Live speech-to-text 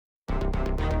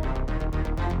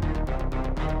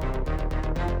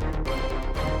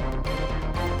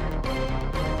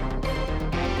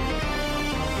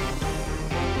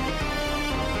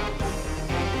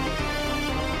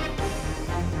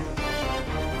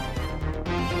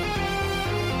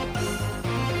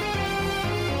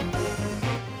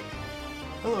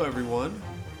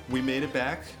We made it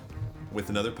back with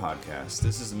another podcast.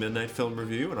 This is the Midnight Film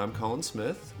Review, and I'm Colin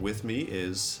Smith. With me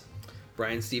is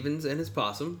Brian Stevens and his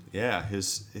possum. Yeah,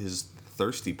 his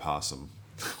thirsty possum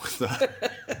with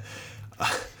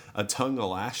a tongue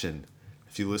a-lashing.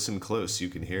 If you listen close, you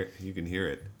can hear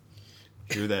it.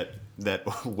 Hear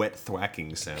that wet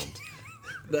thwacking sound.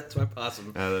 That's my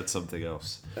possum. That's something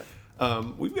else.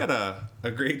 We've got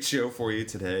a great show for you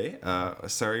today.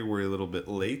 Sorry we're a little bit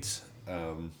late,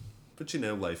 but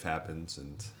life happens,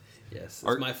 and yes,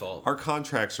 it's my fault. Our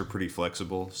contracts are pretty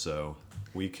flexible, so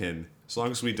we can, as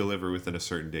long as we deliver within a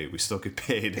certain date, we still get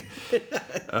paid.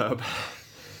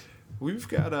 We've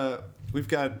got a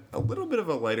little bit of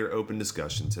a lighter, open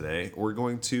discussion today. We're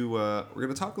going to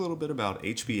talk a little bit about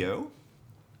HBO,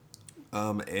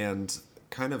 and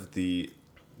kind of the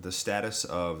status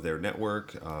of their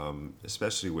network,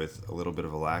 especially with a little bit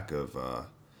of a lack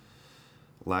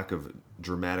of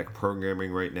dramatic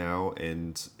programming right now,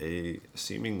 and a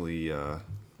seemingly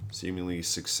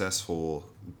successful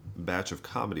batch of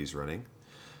comedies running.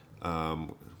 We're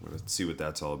going to see what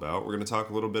that's all about. We're going to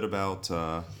talk a little bit about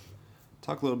The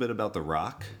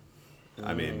Rock.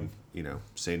 I mean,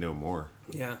 say no more.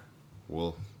 Yeah.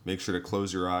 We'll make sure to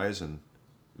close your eyes and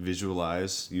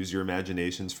visualize, use your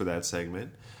imaginations for that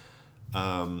segment.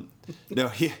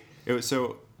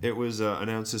 It was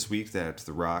announced this week that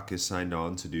The Rock is signed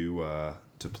on to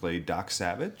play Doc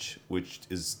Savage, which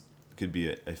could be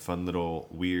a fun little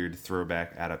weird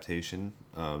throwback adaptation.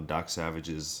 Doc Savage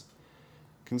is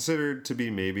considered to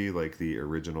be maybe like the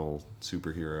original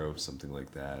superhero, something like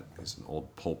that. He's an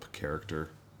old pulp character.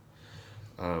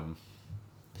 Also,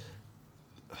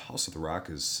 The Rock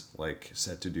is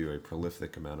set to do a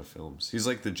prolific amount of films. He's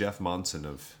like the Jeff Monson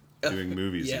of doing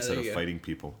movies instead of fighting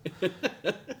people.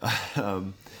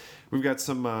 We've got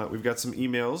some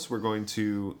emails we're going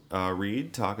to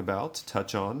read, talk about,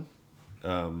 touch on,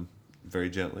 very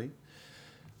gently,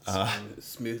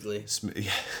 smoothly.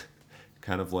 Yeah,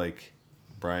 kind of like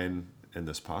Brian and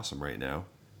this possum right now,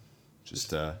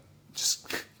 just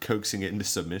coaxing it into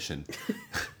submission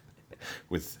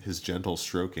with his gentle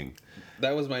stroking.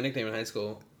 That was my nickname in high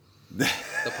school. The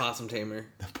Possum Tamer.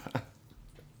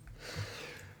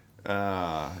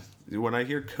 When I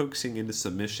hear coaxing into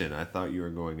submission, I thought you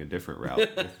were going a different route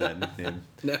with that nickname.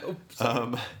 No.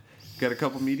 Got a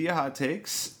couple media hot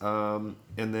takes, and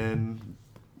then,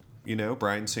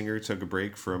 Bryan Singer took a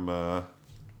break from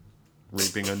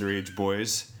raping underage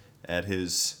boys at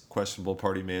his questionable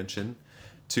party mansion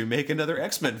to make another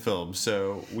X-Men film.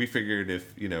 So we figured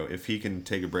if he can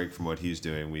take a break from what he's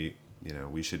doing, we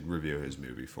should review his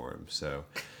movie for him. So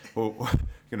we're going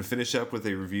to finish up with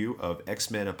a review of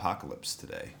X-Men Apocalypse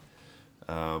today.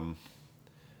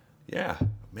 Yeah,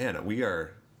 man,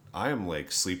 I am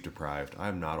sleep deprived.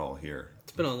 I'm not all here.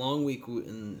 It's been a long week,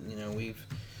 and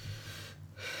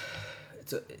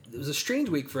it was a strange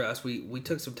week for us. We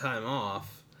took some time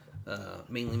off,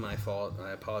 mainly my fault, and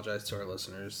I apologize to our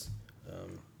listeners.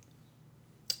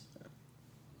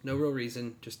 No real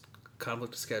reason, just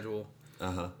conflict of schedule,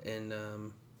 and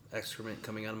excrement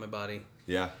coming out of my body.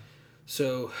 Yeah.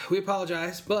 So we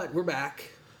apologize, but we're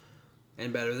back,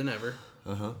 and better than ever.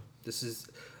 This is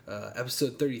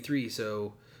episode 33,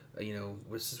 so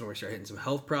this is when we start hitting some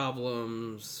health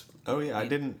problems. Oh yeah,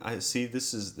 I see.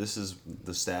 This is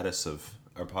the status of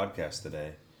our podcast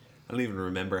today. I don't even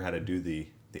remember how to do the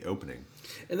opening.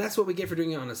 And that's what we get for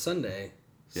doing it on a Sunday.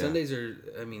 Yeah. Sundays are,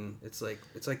 it's like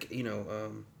Andy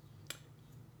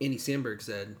Samberg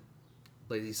said,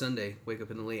 lazy Sunday, wake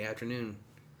up in the late afternoon.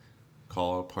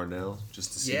 Call up Parnell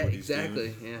just to see what he's doing. Yeah,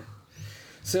 exactly.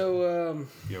 So,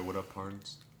 yo, what up,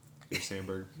 Parnes?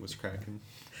 Sandberg was cracking.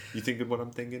 You thinking what I'm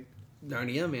thinking?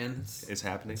 Narnia, man. It's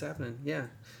happening? It's happening, yeah.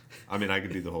 I mean, I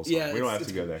could do the whole song. Yeah, we don't have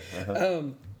to go there.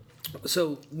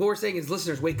 So, what we're saying is,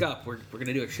 listeners, wake up. We're going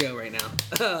to do a show right now.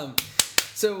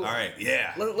 So, all right,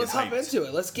 yeah. Let's hop into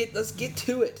it. Let's get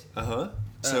to it.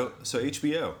 So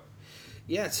HBO.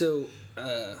 Yeah, so...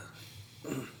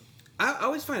 I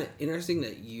always find it interesting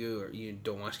that you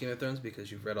don't watch Game of Thrones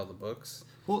because you've read all the books.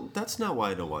 Well, that's not why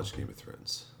I don't watch Game of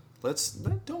Thrones.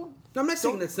 I'm not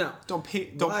saying that's not. Don't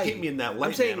paint me in that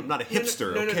light, man. I'm not a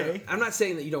hipster, okay? No. I'm not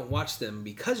saying that you don't watch them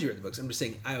because you read the books. I'm just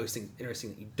saying I always think it's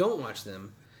interesting that you don't watch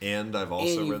them. And I've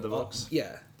also read the books.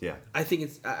 Yeah. I think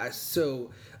it's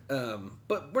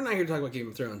but we're not here to talk about Game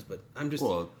of Thrones. But I'm just.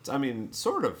 Well, I mean,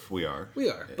 sort of. We are,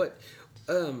 but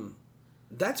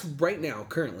that's right now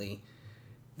currently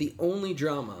the only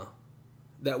drama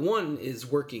that one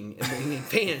is working and bringing in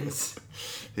fans,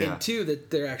 and two that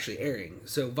they're actually airing.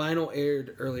 So Vinyl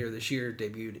aired earlier this year,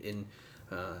 debuted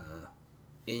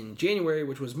in January,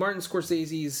 which was Martin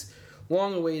Scorsese's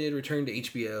long-awaited return to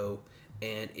HBO,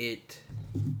 and it,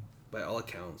 by all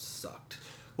accounts, sucked.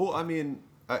 Well, I mean,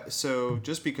 so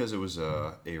just because it was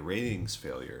a ratings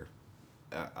failure,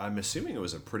 I'm assuming it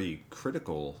was a pretty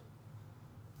critical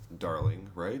darling,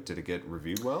 right? Did it get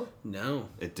reviewed well? No.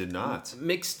 It did not.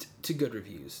 Mixed to good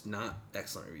reviews, not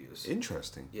excellent reviews.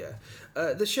 Interesting. Yeah.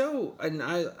 The show, and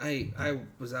I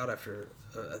was out after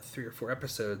 3 or 4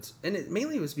 episodes, and it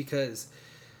mainly was because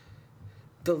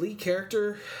the lead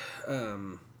character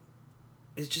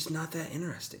is just not that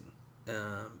interesting.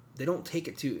 They don't take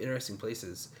it to interesting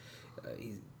places.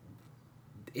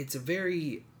 It's a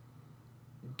very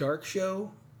dark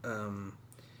show.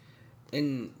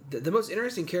 And the most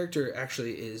interesting character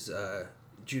actually is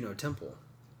Juno Temple,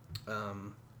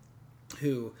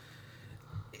 who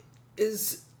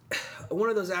is one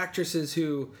of those actresses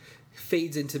who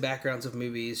fades into backgrounds of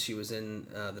movies. She was in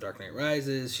The Dark Knight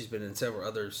Rises. She's been in several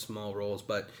other small roles,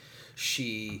 but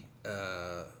she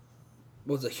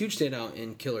was a huge standout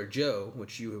in Killer Joe,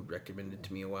 which you recommended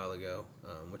to me a while ago,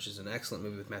 which is an excellent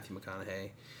movie with Matthew McConaughey.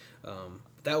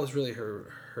 That was really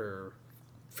her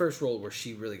first role where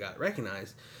she really got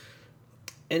recognized.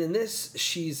 And in this,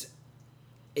 she's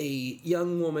a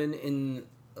young woman in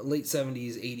late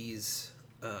 70s, 80s,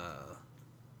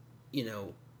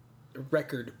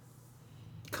 record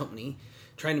company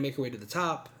trying to make her way to the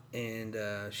top, and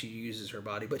she uses her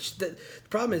body. But the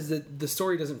problem is that the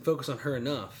story doesn't focus on her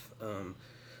enough.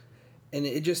 And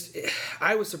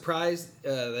I was surprised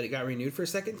that it got renewed for a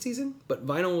second season, but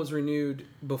Vinyl was renewed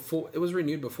before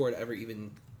it ever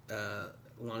even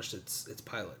launched its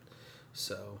pilot.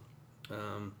 So,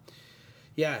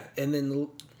 yeah, and then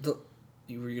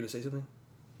you were going to say something?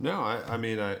 No, I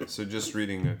mean, so just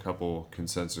reading a couple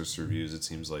consensus reviews, it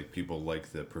seems like people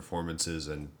like the performances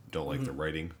and don't like the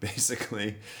writing,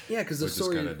 basically. Yeah, because the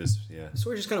story's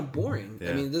just kind of boring.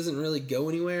 Yeah. I mean, it doesn't really go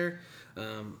anywhere.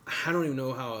 I don't even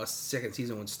know how a second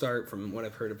season would start from what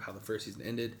I've heard of how the first season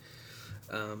ended.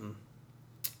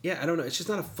 Yeah, I don't know. It's just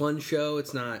not a fun show.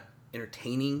 It's not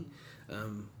entertaining.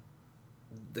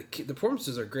 The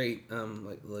performances are great,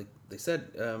 like they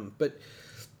said. But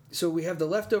so we have The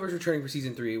Leftovers returning for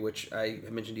season 3, which I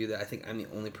mentioned to you that I think I'm the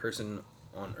only person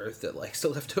on Earth that likes The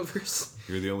Leftovers.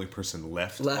 You're the only person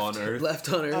left on Earth?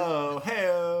 Left on Earth. Oh,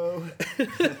 hey-oh.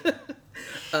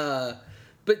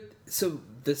 But so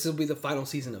this will be the final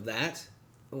season of that.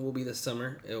 It will be this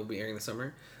summer. It will be airing this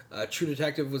summer. True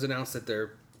Detective was announced that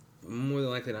they're more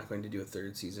than likely not going to do a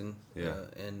 3rd season. Yeah.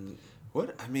 And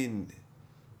what I mean,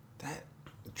 that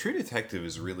True Detective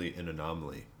is really an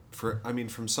anomaly.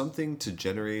 From something to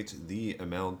generate the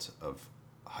amount of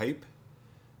hype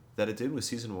that it did with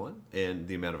season 1 and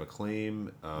the amount of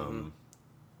acclaim,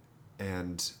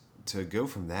 and to go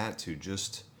from that to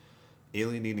just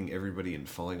alienating everybody and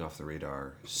falling off the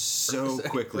radar so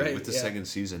quickly with the second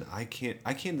season. I can't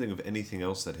think of anything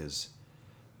else that has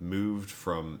moved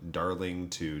from darling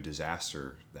to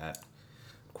disaster that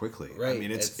quickly. Right. I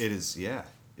mean, it's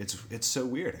so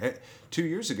weird. 2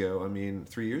 years ago,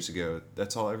 3 years ago,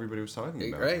 that's all everybody was talking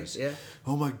about. Right. Was, yeah.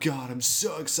 Oh my God, I'm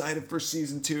so excited for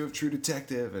season 2 of True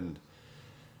Detective, and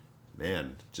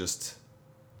man,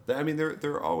 there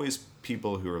are always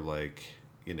people who are like,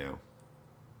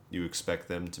 you expect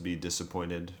them to be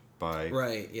disappointed by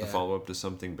the follow-up to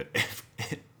something, but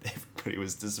everybody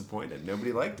was disappointed.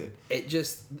 Nobody liked it. It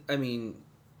just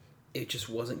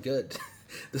wasn't good.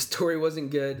 The story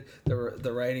wasn't good.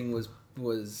 The writing was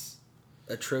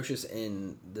atrocious,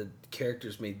 and the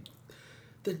characters made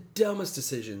the dumbest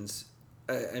decisions.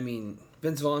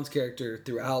 Vince Vaughn's character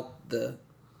throughout the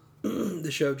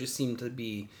the show just seemed to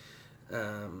be,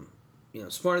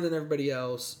 smarter than everybody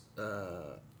else,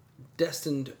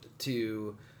 destined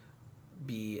to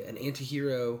be an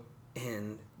anti-hero,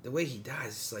 and the way he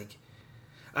dies,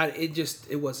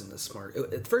 it wasn't as smart.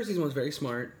 The first season was very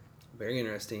smart, very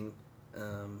interesting,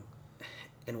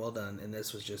 and well done. And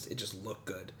this was it just looked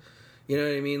good. You know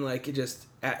what I mean?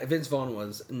 Vince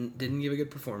Vaughn didn't give a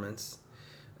good performance.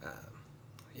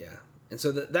 Yeah, and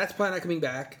so that's probably not coming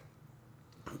back.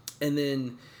 And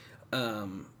then,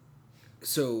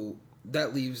 so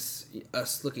that leaves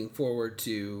us looking forward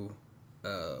to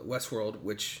Westworld,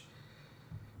 which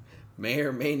may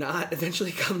or may not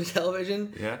eventually come to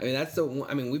television. Yeah. That's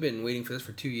we've been waiting for this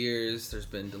for 2 years. There's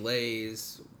been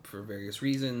delays for various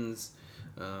reasons.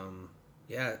 Other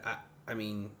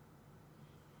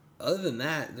than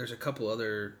that, there's a couple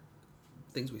other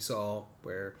things we saw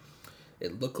where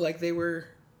it looked like they were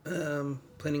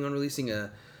planning on releasing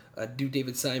a new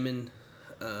David Simon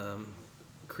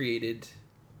created.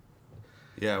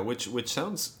 Yeah, which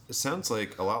sounds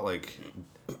like a lot like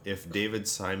if David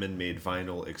Simon made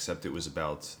vinyl, except it was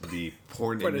about the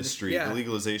porn Porn industry, yeah. the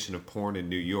legalization of porn in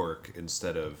New York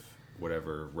instead of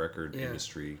whatever record Yeah.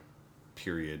 industry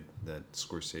period that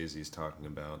Scorsese's talking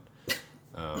about.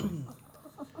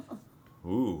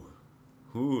 Ooh,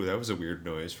 that was a weird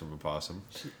noise from a possum.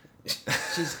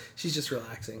 She's just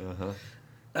relaxing.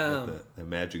 The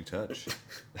magic touch.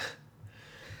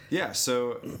 Yeah,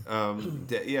 so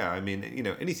I mean, you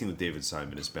know, anything with David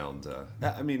Simon is bound.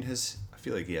 I mean, I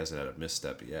feel like he hasn't had a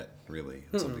misstep yet. Really,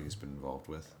 it's something he's been involved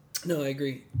with. No, I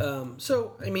agree.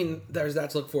 So I mean, there's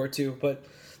that to look forward to, but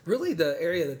really, the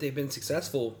area that they've been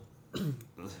successful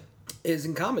is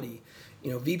in comedy.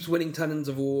 You know, Veep's winning tons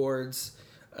of awards,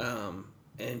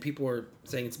 and people are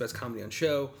saying it's the best comedy on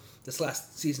show. This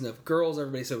last season of Girls,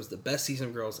 everybody said was the best season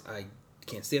of Girls. I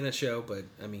can't stand that show, but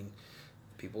I mean,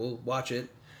 people watch it.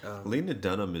 Lena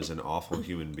Dunham is an awful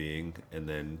human being, and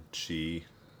then she,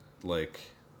 like,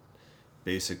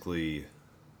 basically,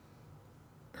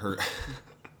 her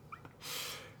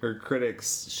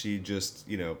critics, she just,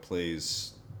 you know,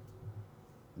 plays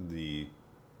the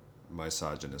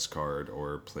misogynist card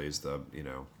or plays the, you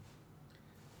know,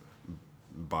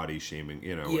 body shaming,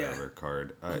 you know, whatever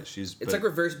card. It's like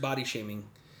reverse body shaming.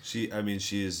 She's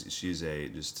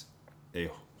just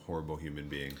a horrible human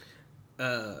being.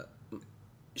 And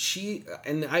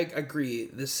I agree.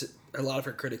 A lot of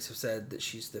her critics have said that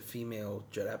she's the female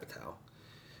Judd Apatow.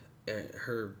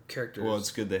 Her character. Well,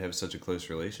 it's good they have such a close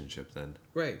relationship then.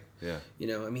 Right. Yeah. You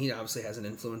know, I mean, he obviously has an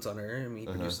influence on her. I mean,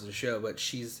 he produces the show, but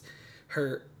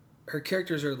her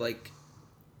characters are like,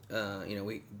 you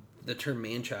know, the term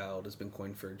man-child has been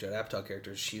coined for Judd Apatow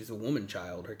characters. She's a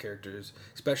woman-child. Her characters,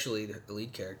 especially the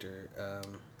lead character,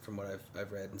 from what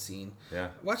I've read and seen. Yeah.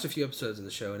 I watched a few episodes of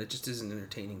the show, and it just isn't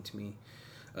entertaining to me.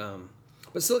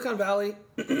 But Silicon Valley,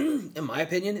 in my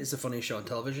opinion, is the funniest show on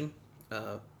television.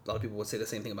 A lot of people would say the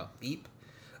same thing about Veep.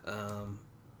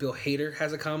 Bill Hader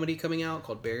has a comedy coming out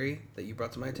called Barry that you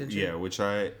brought to my attention. Yeah, which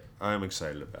I'm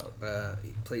excited about.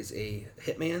 He plays a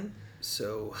hitman,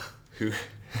 so... Who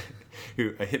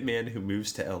a hitman who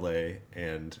moves to LA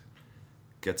and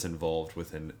gets involved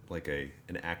with an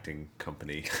acting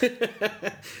company.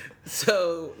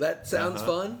 So that sounds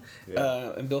fun.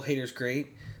 Yeah. And Bill Hader's great.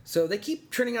 So they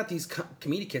keep churning out these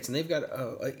comedic hits, and they've got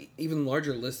a even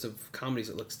larger list of comedies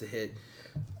that looks to hit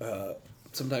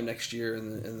sometime next year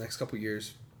in the next couple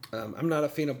years. I'm not a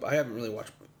fan of... I haven't really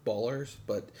watched Ballers,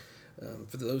 but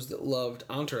for those that loved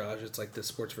Entourage, it's like the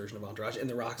sports version of Entourage, and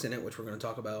The Rock's in it, which we're going to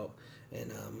talk about.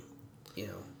 And you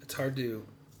know, it's hard to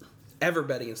ever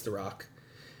bet against The Rock.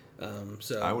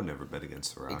 So I would never bet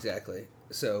against The Rock. Exactly.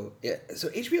 So yeah. So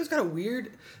HBO's kind of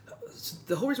weird.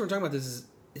 The whole reason we're talking about this is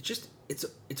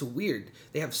it's weird.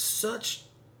 They have such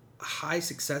a high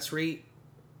success rate.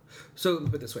 So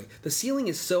put it this way, the ceiling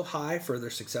is so high for their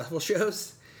successful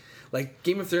shows. Like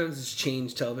Game of Thrones has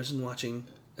changed television watching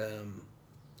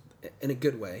in a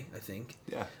good way, I think.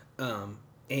 Yeah.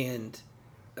 And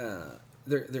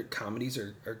their comedies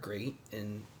are great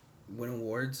and win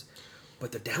awards,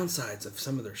 but the downsides of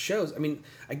some of their shows, I mean,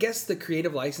 I guess the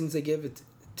creative license they give it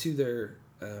to their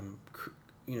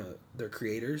their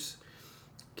creators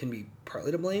can be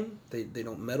partly to blame. They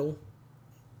don't meddle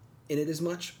in it as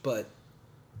much, but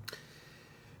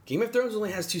Game of Thrones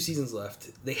only has 2 seasons left.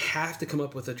 They have to come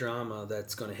up with a drama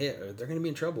that's going to hit, or they're going to be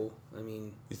in trouble. I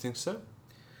mean, you think so?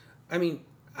 I mean,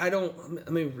 I don't.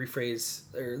 Let me rephrase,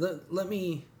 or let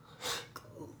me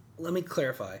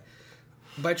clarify.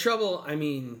 By trouble, I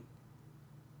mean,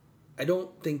 I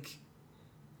don't think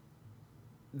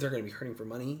they're going to be hurting for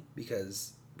money,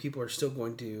 because people are still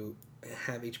going to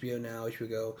have HBO Now, HBO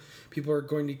Go. People are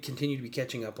going to continue to be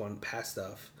catching up on past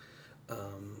stuff,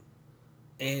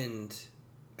 and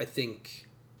I think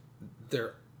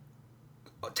they're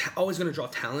always going to draw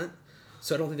talent,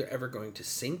 so I don't think they're ever going to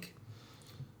sink.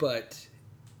 But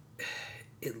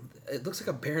it looks like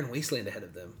a barren wasteland ahead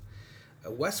of them.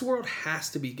 Westworld has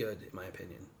to be good, in my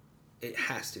opinion. It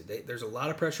has to. There's a lot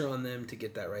of pressure on them to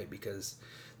get that right, because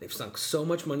they've sunk so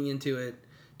much money into it,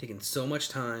 taken so much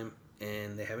time,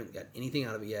 and they haven't got anything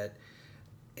out of it yet.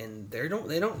 And they don't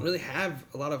really have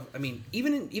a lot of. I mean,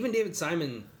 even David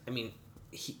Simon. I mean,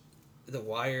 The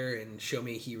Wire and Show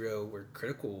Me a Hero were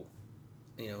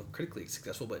critically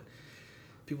successful, but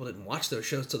people didn't watch those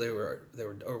shows till you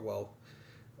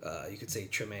could say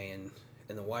Treme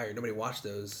and The Wire. Nobody watched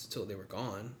those until after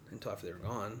they were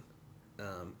gone.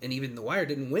 And even The Wire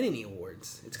didn't win any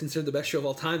awards. It's considered the best show of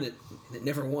all time that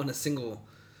never won a single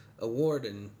award,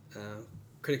 and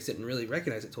critics didn't really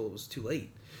recognize it until it was too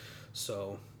late.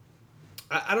 So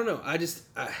I don't know.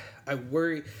 I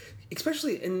worry,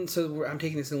 especially, and so I'm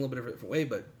taking this in a little bit of a different way,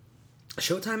 but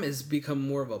Showtime has become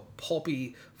more of a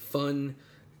pulpy, fun,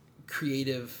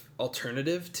 creative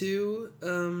alternative to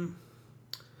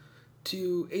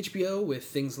HBO with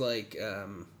things like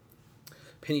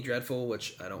Penny Dreadful,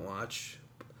 which I don't watch,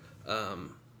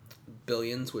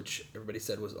 Billions, which everybody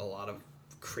said was a lot of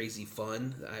crazy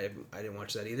fun. I didn't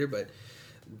watch that either, but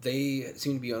they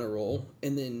seem to be on a roll.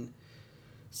 And then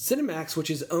Cinemax, which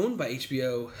is owned by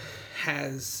HBO,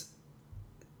 has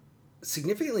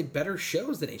significantly better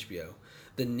shows than HBO.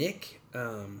 The Nick,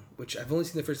 which I've only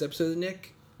seen the first episode of The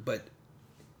Nick, but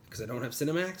because I don't have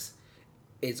Cinemax,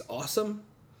 it's awesome.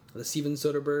 The Steven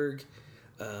Soderbergh,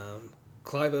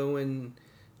 Clive Owen,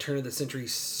 turn of the century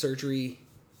surgery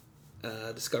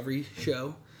discovery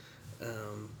show,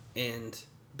 and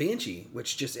Banshee,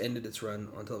 which just ended its run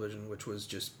on television, which was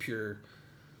just pure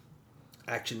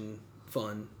action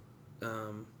fun,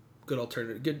 good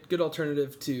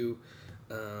alternative to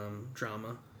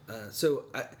drama.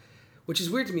 Which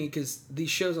is weird to me because these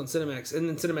shows on Cinemax, and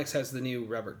then Cinemax has the new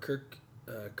Robert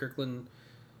Kirkman,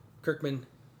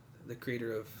 the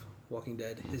creator of Walking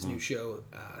Dead, his new show,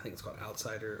 I think it's called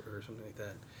Outsider or something like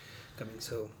that, coming.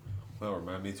 So, well,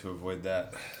 remind me to avoid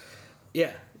that.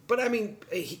 Yeah, but I mean,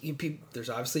 there's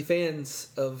obviously fans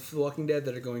of The Walking Dead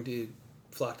that are going to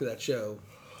flock to that show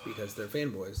because they're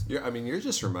fanboys. Yeah, I mean, you're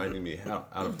just reminding me how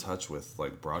out of touch with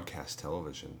like broadcast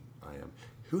television I am.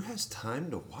 Who has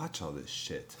time to watch all this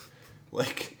shit?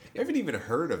 Like, I haven't even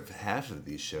heard of half of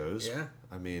these shows. Yeah.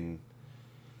 I mean,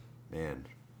 man.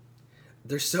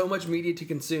 There's so much media to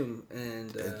consume,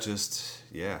 and I'm just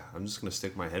going to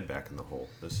stick my head back in the hole.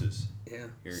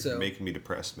 You're making me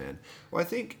depressed, man. Well, I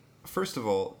think, first of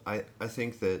all, I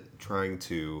think that trying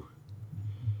to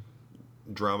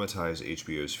dramatize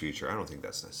HBO's future, I don't think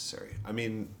that's necessary. I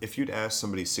mean, if you'd asked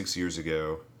somebody 6 years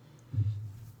ago,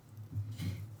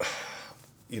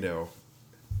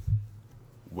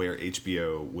 where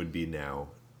HBO would be now,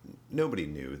 nobody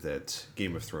knew that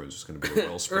Game of Thrones was going to be a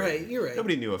wellspring. Right, you're right.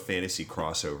 Nobody knew a fantasy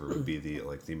crossover would be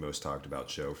the most talked about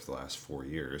show for the last 4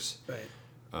 years. Right.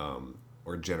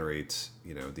 Or generate,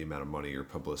 the amount of money or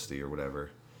publicity or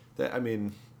whatever. That, I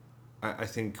mean, I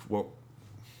think what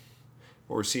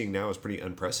we're seeing now is pretty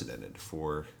unprecedented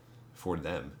for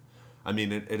them. I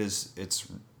mean, it's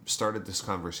started this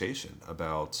conversation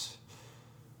about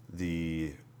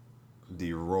the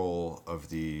role of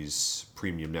these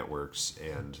premium networks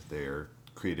and their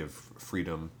creative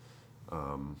freedom,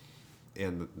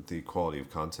 and the quality of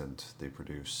content they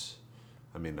produce.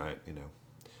 I mean, I'm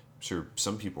sure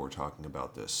some people were talking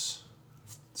about this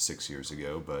 6 years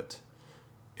ago, but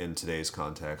in today's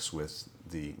context with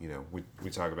we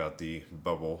talk about the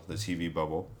bubble, the TV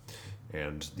bubble,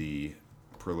 and the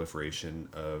proliferation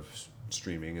of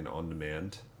streaming and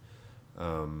on-demand.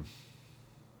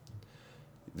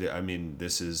 I mean,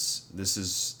 this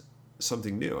is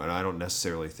something new, and I don't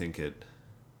necessarily think it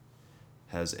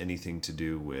has anything to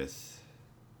do with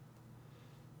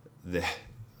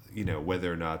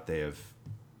whether or not they have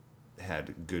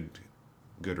had good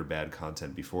or bad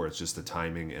content before. It's just the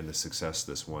timing and the success of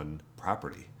this one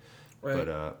property. Right.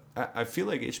 But I feel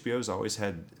like HBO's always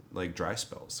had like dry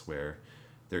spells where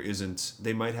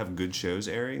they might have good shows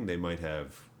airing, they might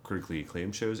have critically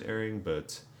acclaimed shows airing,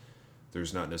 but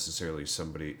there's not necessarily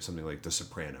something like The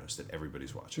Sopranos that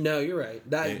everybody's watching. No, you're right.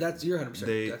 You're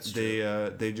 100%. That's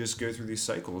true. They just go through these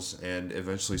cycles, and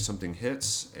eventually something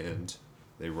hits, and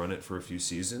they run it for a few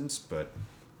seasons. But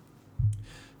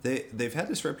they've had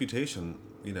this reputation,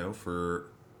 for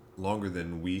longer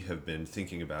than we have been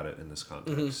thinking about it in this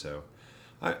context. Mm-hmm. So,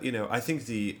 I think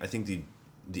the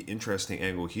interesting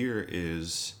angle here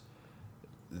is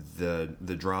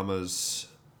the dramas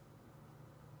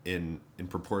in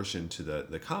proportion to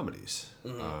the comedies.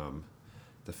 Mm-hmm.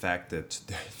 The fact that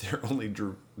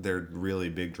their really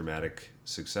big dramatic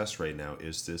success right now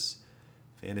is this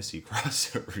fantasy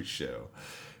crossover show,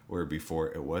 where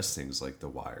before it was things like The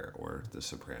Wire or The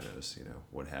Sopranos,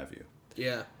 what have you.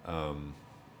 Yeah.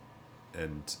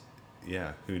 And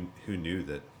yeah, who knew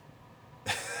that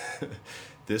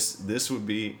this would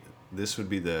be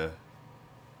their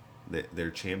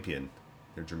champion,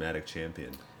 their dramatic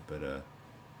champion, but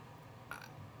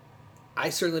I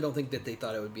certainly don't think that they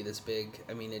thought it would be this big.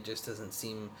 I mean, it just doesn't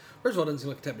seem. First of all, it doesn't seem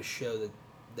like the type of show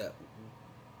that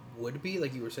would be,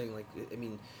 like you were saying. Like, I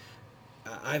mean,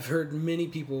 I've heard many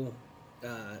people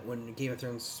when Game of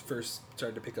Thrones first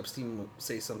started to pick up steam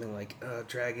say something like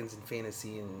dragons and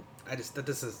fantasy, and that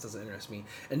doesn't interest me.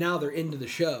 And now they're into the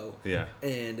show. Yeah.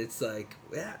 And it's like,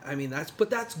 yeah, I mean that's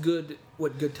good.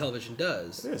 What good television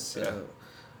does. It is. Yeah.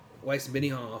 Weiss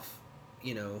Benioff,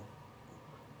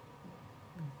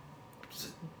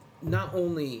 not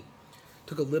only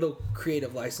took a little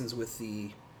creative license with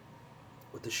the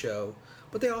show,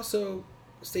 but they also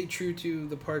stayed true to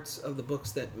the parts of the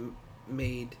books that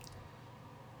made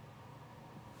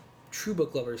true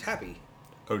book lovers happy.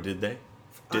 Oh, did they?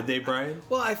 Did they, Brian?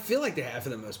 Well, I feel like they have for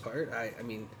the most part. I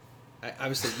mean,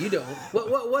 obviously you don't.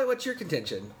 What's your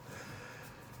contention?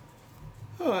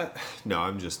 No,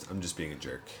 I'm just being a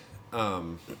jerk.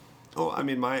 I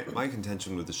mean, my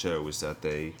contention with the show was that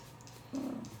they,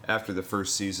 after the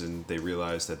first season, they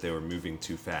realized that they were moving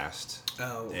too fast.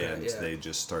 Oh, okay, and yeah. they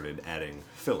just started adding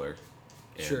filler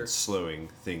and slowing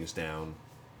things down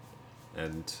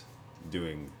and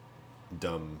doing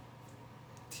dumb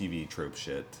TV trope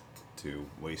shit to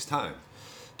waste time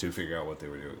to figure out what they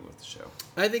were doing with the show.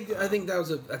 I think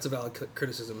that's a valid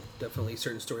criticism. Definitely,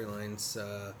 certain storylines.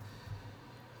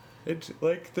 It's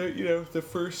like the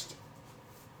first.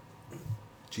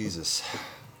 Jesus,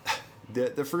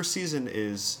 the first season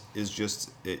is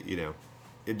just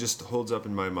it just holds up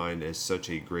in my mind as such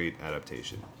a great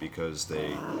adaptation because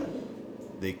they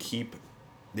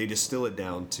distill it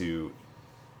down to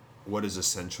what is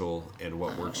essential and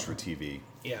what works for TV.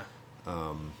 Yeah.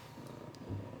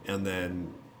 And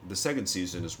then the second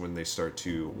season is when they start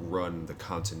to run the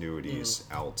continuities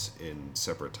out in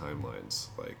separate timelines,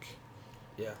 like.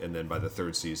 Yeah. And then by the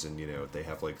third season, they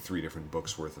have like 3 different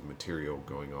books worth of material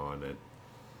going on, and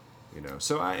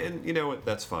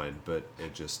that's fine, but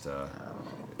it just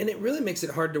and it really makes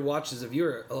it hard to watch as a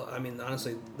viewer. I mean,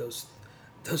 honestly, those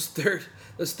third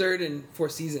and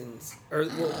fourth seasons are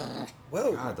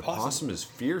whoa. God, the possum is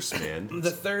fierce, man. The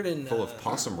third and full of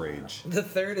possum rage. The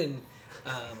third and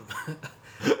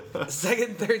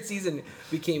second, third season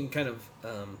became kind of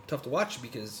tough to watch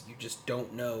because you just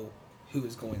don't know who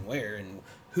is going where and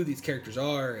who these characters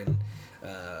are, and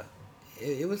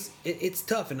it's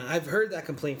tough. And I've heard that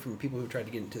complaint from people who tried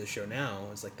to get into the show now.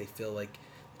 It's like they feel like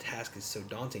the task is so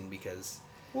daunting because.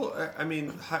 Well, I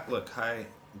mean,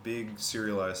 big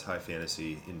serialized high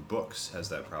fantasy in books has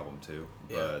that problem too,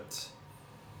 but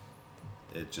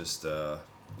it just I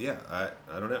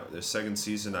don't know. The second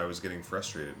season, I was getting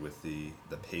frustrated with the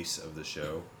pace of the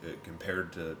show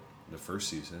compared to the first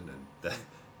season, and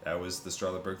that was the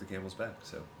straw that broke the camel's back.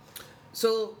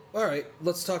 So, all right,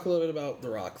 let's talk a little bit about The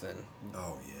Rock then.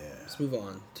 Oh yeah. Let's move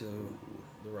on to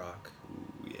The Rock.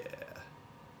 Ooh, yeah.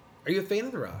 Are you a fan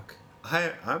of The Rock?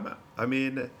 I'm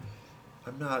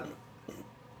not.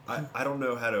 I don't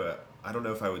know I don't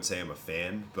know if I would say I'm a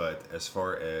fan, but as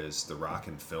far as The Rock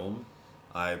in film,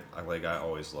 I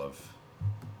always love.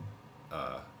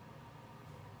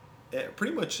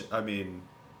 Pretty much. I mean.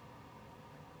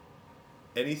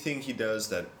 Anything he does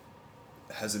that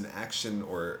has an action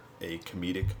or a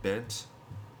comedic bent,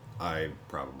 I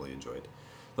probably enjoyed.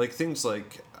 Like things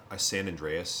like San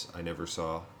Andreas, I never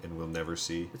saw and will never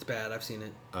see. It's bad. I've seen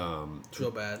it. It's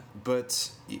real bad.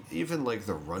 But even like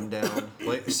The Rundown,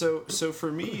 like so for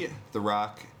me, The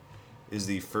Rock is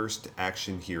the first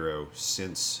action hero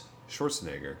since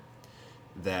Schwarzenegger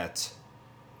that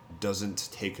doesn't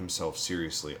take himself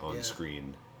seriously on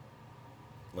screen,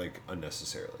 like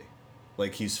unnecessarily.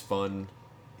 Like he's fun,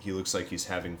 he looks like he's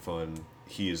having fun.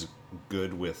 He is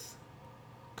good with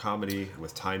comedy,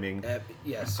 with timing.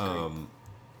 Yes. And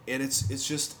it's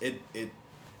just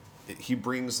he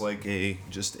brings like a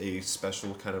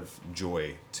special kind of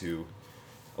joy to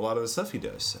a lot of the stuff he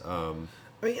does. I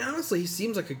mean, honestly, he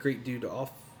seems like a great dude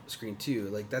off screen too.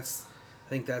 Like I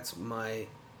think that's my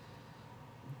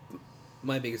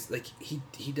biggest. Like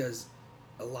he does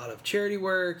a lot of charity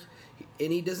work,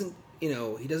 and he doesn't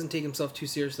take himself too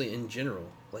seriously in general,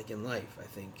 like in life. I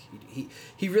think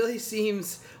he really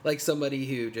seems like somebody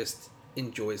who just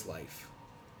enjoys life,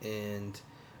 and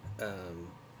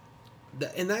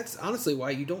that's honestly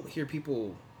why you don't hear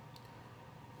people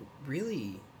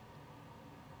really.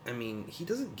 I mean, he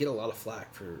doesn't get a lot of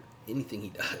flack for anything he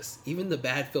does, even the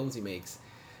bad films he makes.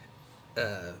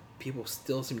 People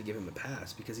still seem to give him a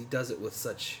pass because he does it with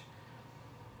such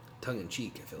tongue in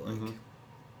cheek. I feel like. Mm-hmm.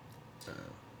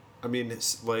 I mean,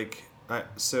 it's like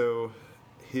so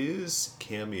his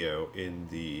cameo in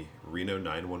the Reno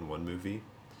 911 movie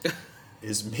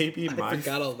is maybe I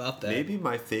forgot all about that. Maybe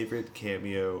my favorite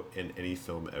cameo in any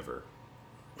film ever.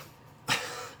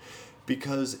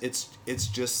 Because it's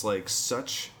just like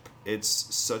such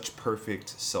perfect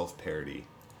self-parody.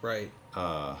 Right.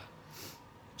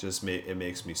 It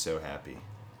makes me so happy.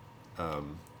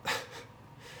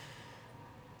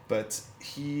 But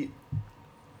he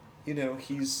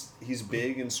he's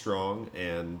big and strong,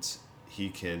 and he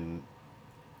can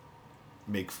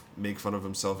make fun of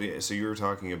himself. So you were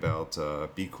talking about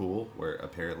Be Cool, where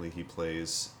apparently he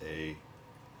plays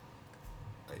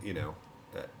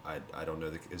I don't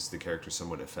know. Is the character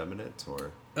somewhat effeminate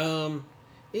or? No,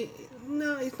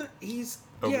 he's not. He's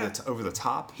over the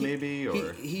top, maybe,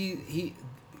 or he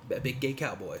a big gay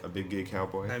cowboy. A big gay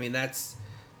cowboy. I mean, that's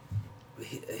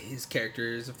his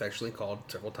character is affectionately called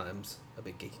several times a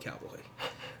big gay cowboy,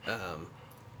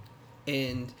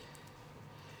 and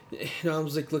I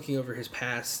was like looking over his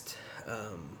past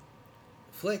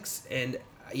flicks, and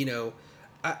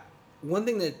one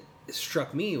thing that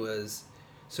struck me was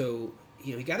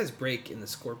he got his break in the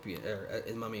Scorpion or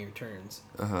in Mummy Returns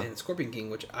and Scorpion King,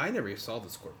 which I never saw the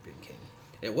Scorpion King.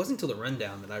 And it wasn't until the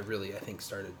Rundown that I really, I think,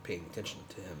 started paying attention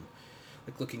to him,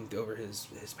 like looking over his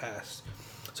past.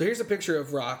 So here's a picture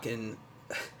of Rock and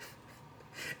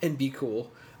Be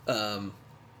Cool. Wow,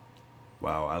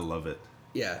 I love it.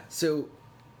 Yeah. So,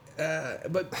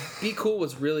 but Be Cool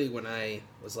was really when I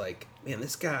was like, man,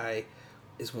 this guy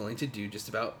is willing to do just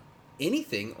about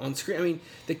anything on screen. I mean,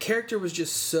 the character was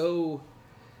just so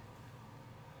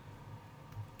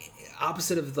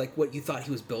opposite of like what you thought he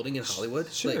was building in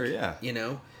Hollywood. Sure, like,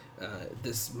 yeah.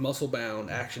 This muscle-bound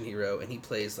action hero, and he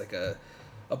plays like a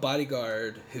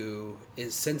bodyguard who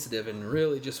is sensitive and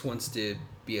really just wants to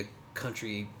be a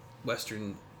country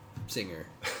western singer,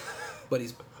 but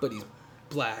he's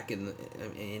black and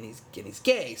he's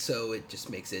gay, so it just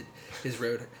makes his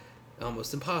road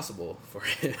almost impossible for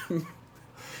him.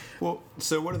 Well,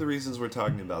 so one of the reasons we're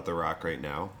talking about The Rock right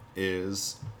now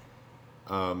is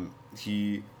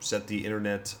he set the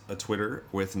internet a Twitter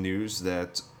with news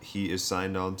that he is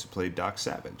signed on to play Doc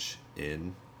Savage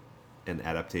in an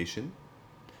adaptation,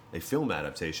 a film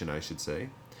adaptation, I should say,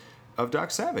 of Doc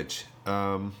Savage.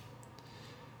 But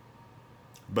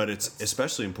it's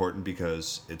especially important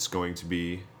because it's going to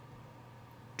be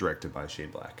directed by Shane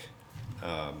Black,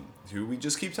 who we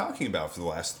just keep talking about for the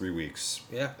last 3 weeks.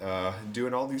 Yeah.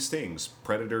 Doing all these things.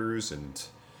 Predators and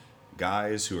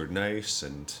guys who are nice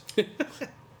and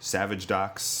savage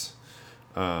docs.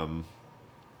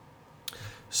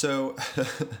 So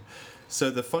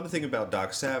the fun thing about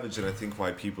Doc Savage, and I think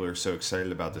why people are so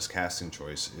excited about this casting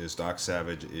choice, is Doc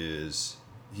Savage is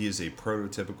a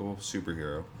prototypical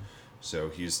superhero. So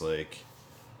he's like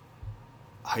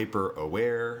hyper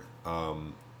aware,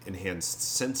 enhanced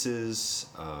senses,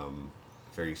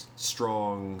 very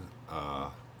strong,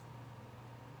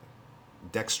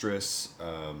 dexterous,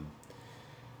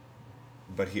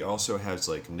 but he also has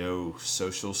like no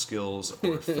social skills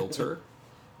or filter.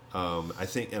 I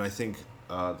think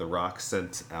The Rock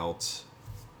sent out.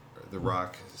 The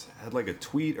Rock had like a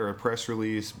tweet or a press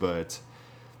release, but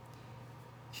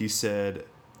he said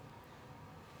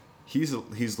he's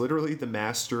literally the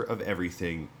master of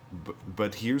everything.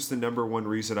 But here's the number one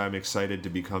reason I'm excited to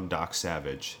become Doc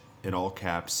Savage. In all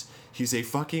caps, he's a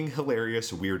fucking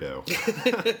hilarious weirdo.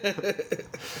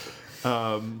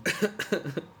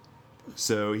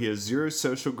 So he has zero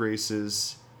social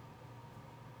graces.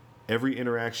 Every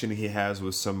interaction he has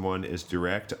with someone is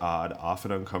direct, odd,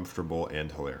 often uncomfortable,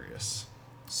 and hilarious.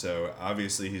 So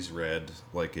obviously he's read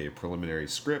like a preliminary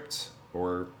script,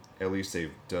 or at least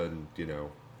they've done,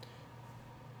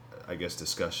 I guess,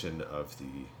 discussion of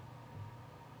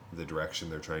the direction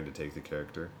they're trying to take the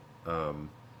character.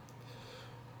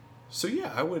 So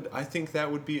yeah, I think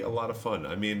that would be a lot of fun.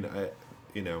 I mean,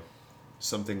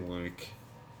 something like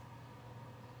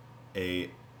a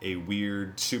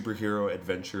weird superhero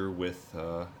adventure with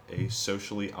a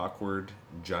socially awkward,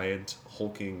 giant,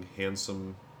 hulking,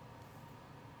 handsome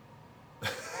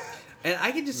and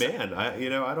I can just man. I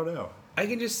don't know. I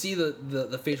can just see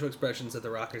the facial expressions that The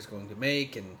Rock is going to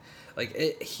make, and like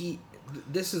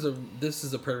this is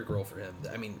a perfect role for him.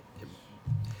 I mean,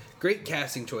 great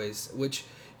casting choice. Which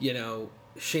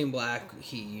Shane Black,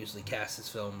 he usually casts his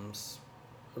films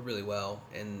really well,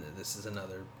 and this is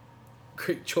another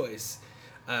great choice.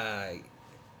 I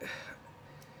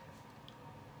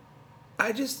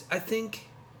think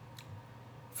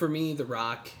for me, The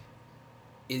Rock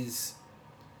is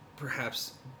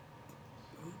perhaps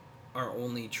our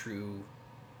only true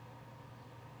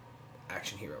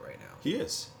action hero right now. He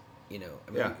is.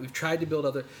 We've tried to build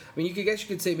other. I mean, you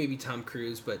could say maybe Tom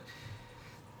Cruise, but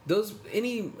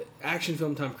any action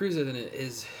film Tom Cruise is in it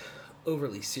is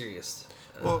overly serious.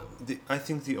 Well, I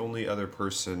think the only other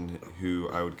person who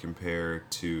I would compare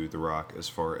to The Rock as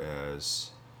far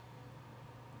as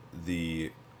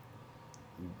the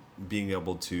being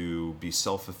able to be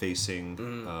self-effacing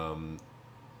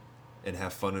and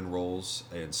have fun in roles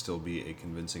and still be a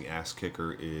convincing ass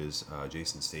kicker is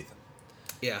Jason Statham.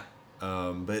 Yeah.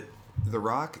 But The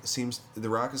Rock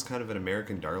is kind of an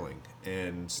American darling,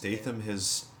 and Statham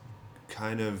has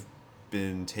kind of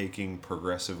been taking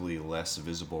progressively less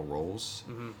visible roles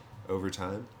over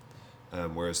time.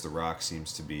 whereas The Rock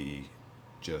seems to be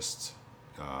just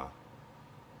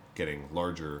getting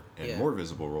larger and more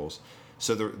visible roles.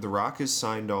 So the Rock is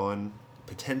signed on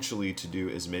potentially to do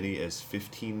as many as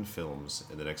 15 films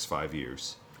in the next 5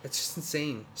 years. It's just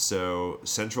insane. So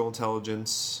Central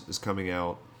Intelligence is coming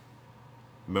out.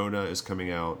 Mona is coming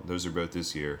out. Those are both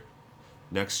this year.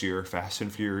 Next year, Fast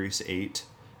and Furious 8,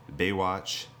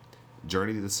 Baywatch,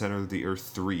 Journey to the Center of the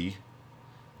Earth 3,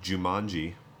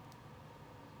 Jumanji.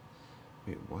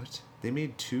 Wait, what? They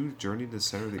made 2 Journey to the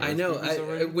Center of the Earth I know. movies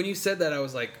already? When you said that, I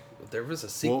was like, there was a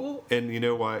sequel? Well, and you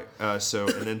know why? And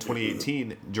then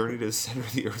 2018, Journey to the Center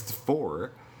of the Earth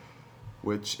 4,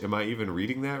 which, am I even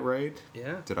reading that right?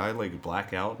 Yeah. Did I,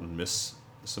 black out and miss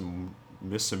some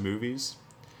movies?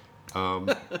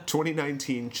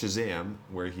 2019 Shazam,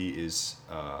 where he is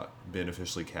been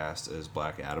officially cast as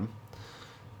Black Adam,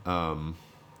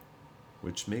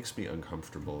 which makes me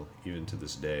uncomfortable even to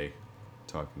this day,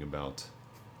 talking about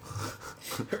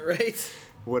Right?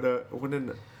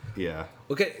 Yeah.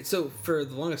 Okay, so for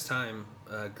the longest time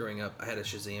growing up, I had a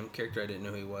Shazam character. I didn't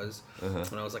know who he was.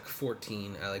 When I was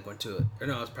 14, I went to it. Or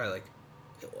no, I was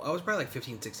probably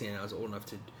 15, 16, and I was old enough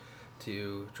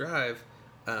to drive.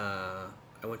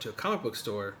 I went to a comic book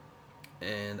store,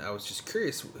 and I was just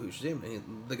curious who Shazam.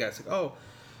 And the guy's like, "Oh,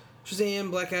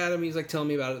 Shazam, Black Adam." He's telling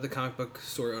me about it. The comic book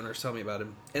store owner's telling me about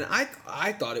him, and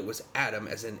I thought it was Adam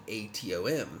as in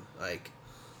ATOM,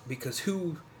 because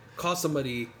who calls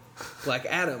somebody Black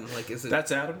Adam? Is it?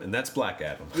 That's Adam, and that's Black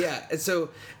Adam. Yeah, and so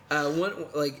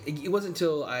it wasn't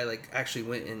until I actually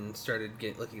went and started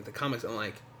looking at the comics. I'm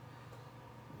like,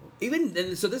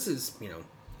 so this is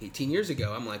 18 years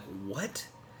ago. I'm like, what?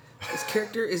 This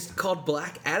character is called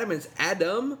Black Adam. And it's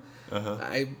Adam.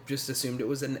 I just assumed it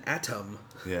was an atom.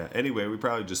 Yeah. Anyway, we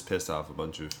probably just pissed off a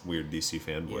bunch of weird DC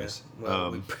fanboys. Yeah.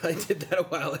 Well, we probably did that a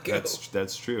while ago.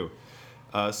 That's true.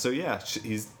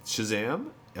 He's Shazam,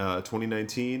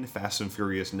 2019, Fast and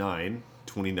Furious 9,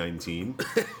 2019,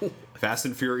 Fast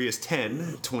and Furious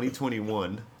 10,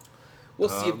 2021. We'll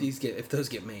see if those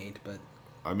get made, but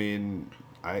I mean,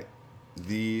 I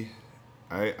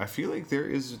feel like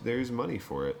there's money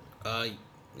for it.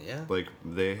 Yeah.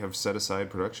 They have set aside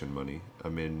production money. I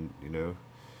mean,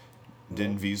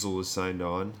 Din Diesel is signed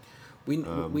on. We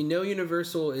know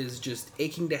Universal is just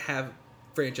aching to have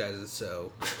franchises,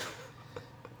 so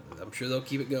I'm sure they'll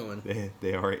keep it going.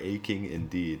 They are aching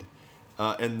indeed.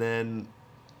 And then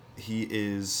he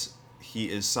is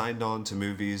signed on to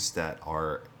movies that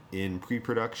are in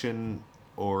pre-production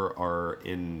or are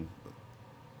in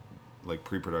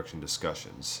pre-production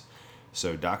discussions.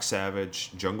 So Doc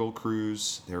Savage, Jungle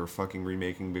Cruise, they were fucking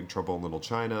remaking Big Trouble in Little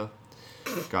China.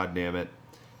 God damn it.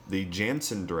 The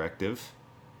Jansen Directive,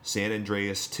 San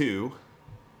Andreas 2,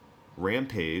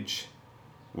 Rampage,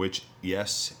 which,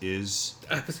 yes, is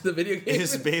the video game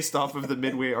is based off of the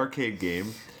Midway arcade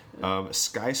game,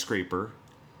 Skyscraper,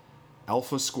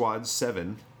 Alpha Squad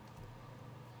 7,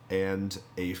 and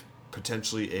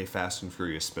potentially a Fast and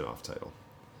Furious spin-off title.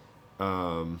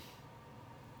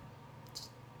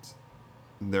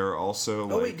 There are also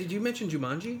Oh wait, did you mention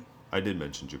Jumanji? I did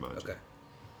mention Jumanji.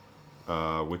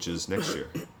 Okay. Which is next year.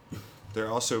 There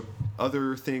are also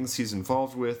other things he's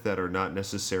involved with that are not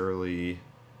necessarily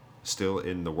still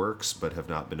in the works but have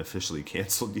not been officially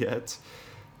canceled yet.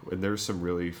 And there's some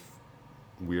really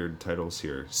weird titles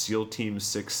here. SEAL Team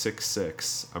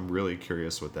 666. I'm really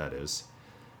curious what that is.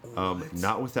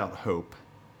 Not Without Hope.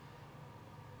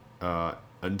 An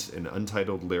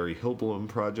untitled Larry Hillblom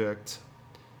project.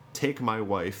 Take My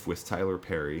Wife with Tyler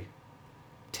Perry.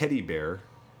 Teddy Bear.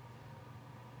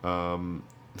 And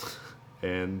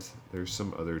there's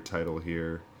some other title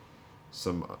here.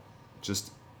 Some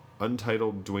just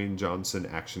untitled Dwayne Johnson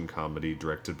action comedy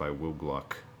directed by Will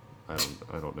Gluck. I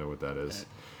don't know what that is.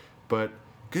 But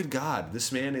good God,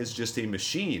 this man is just a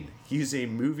machine. He's a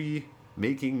movie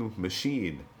making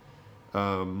machine.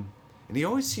 And he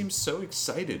always seems so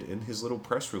excited in his little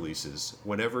press releases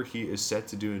whenever he is set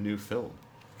to do a new film.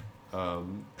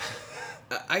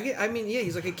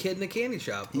 He's like a kid in a candy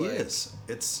shop. He is.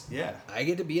 I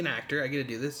get to be an actor. I get to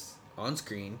do this on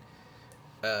screen.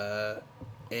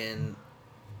 And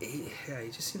he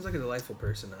just seems like a delightful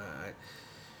person.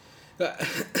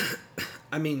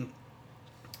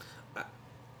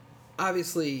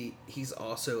 Obviously, he's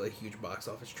also a huge box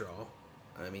office draw.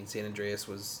 I mean, San Andreas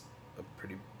was a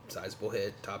pretty sizable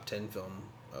hit, top 10 film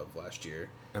of last year.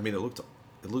 I mean, it looked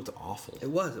awful.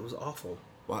 It was awful.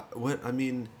 What I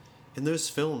mean, in those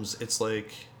films, it's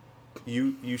like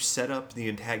you set up the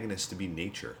antagonist to be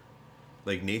nature.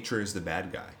 Like, nature is the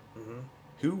bad guy. Mm-hmm.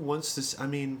 Who wants to... I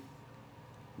mean,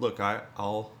 look,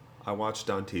 I'll I watched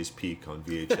Dante's Peak on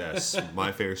VHS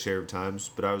my fair share of times,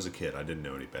 but I was a kid. I didn't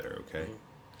know any better, okay?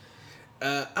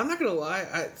 I'm not gonna lie.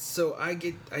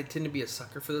 I tend to be a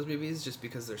sucker for those movies just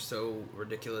because they're so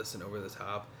ridiculous and over the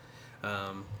top.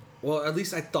 Well, at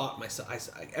least I thought myself.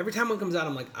 Every time one comes out,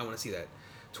 I'm like, I want to see that.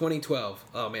 2012.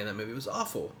 Oh man, that movie was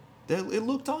awful. It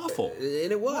looked awful,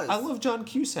 and it was. I love John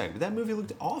Cusack, but that movie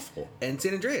looked awful. And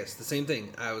San Andreas, the same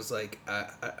thing. I was like, I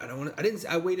don't want to. I didn't.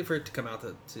 I waited for it to come out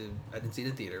to. I didn't see it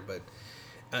in theater, but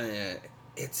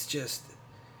it's just.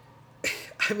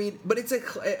 I mean, but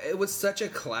it was such a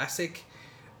classic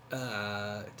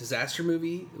disaster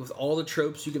movie with all the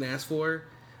tropes you can ask for.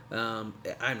 I'm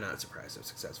not surprised it was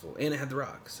successful, and it had The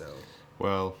Rock. So.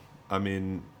 Well, I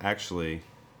mean, actually,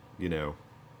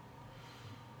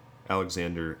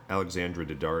 Alexandra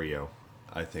Daddario,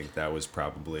 I think that was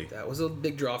a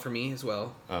big draw for me as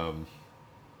well.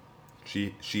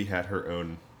 She had her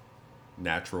own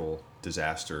natural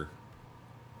disaster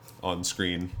on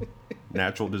screen.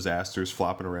 Natural disasters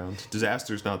flopping around.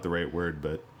 Disaster's not the right word,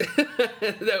 but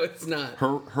no, it's not.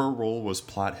 Her role was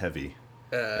plot heavy,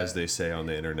 as they say on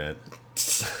the internet.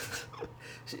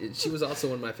 She was also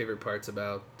one of my favorite parts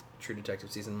about True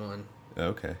Detective season 1.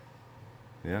 Okay,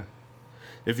 yeah.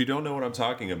 If you don't know what I'm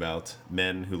talking about,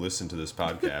 men who listen to this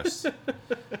podcast,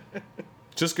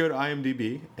 just go to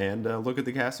IMDb and look at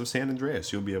the cast of San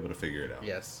Andreas. You'll be able to figure it out.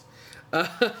 Yes.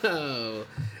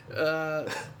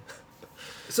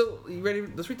 So, you ready?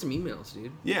 Let's read some emails,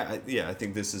 dude. Yeah. I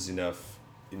think this is enough.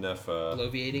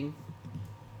 Bloviating.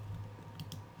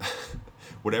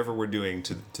 Whatever we're doing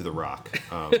to The Rock,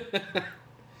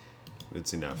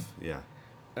 it's enough. Yeah.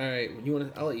 All right.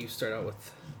 I'll let you start out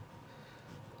with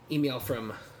email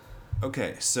from.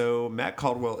 Okay, so Matt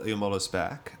Caldwell emailed us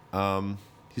back.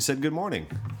 He said, "Good morning.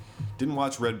 Didn't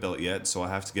watch Red Belt yet, so I'll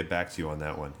have to get back to you on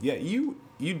that one." Yeah, you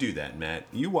do that, Matt.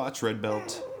 You watch Red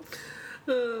Belt.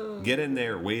 Get in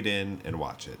there, wade in, and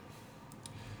watch it.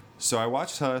 So I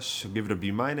watched Hush. I'll give it a B-.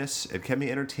 It kept me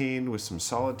entertained with some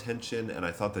solid tension, and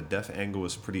I thought the deaf angle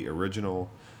was pretty original.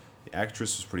 The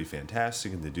actress was pretty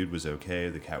fantastic, and the dude was okay.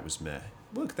 The cat was meh.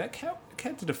 Look, that cat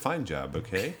did a fine job,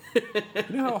 okay?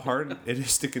 You know how hard it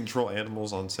is to control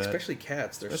animals on set? Especially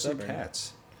cats. They're stubborn.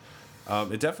 Cats.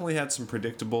 It definitely had some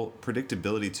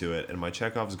predictability to it, and my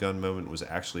Chekhov's gun moment was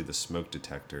actually the smoke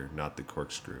detector, not the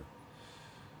corkscrew.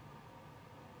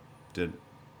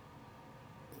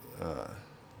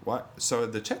 What? So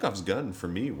the Chekhov's gun for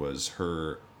me was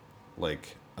her,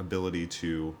 ability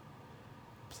to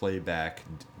play back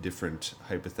different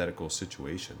hypothetical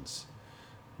situations.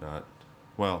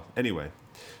 Well, anyway,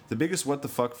 the biggest what the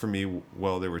fuck for me,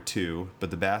 well, there were two,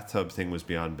 but the bathtub thing was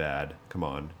beyond bad. Come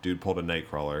on, dude pulled a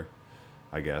Nightcrawler,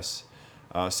 I guess.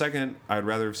 Second, I'd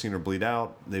rather have seen her bleed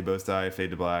out. They both die,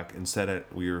 fade to black. Instead,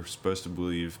 we were supposed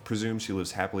to presume she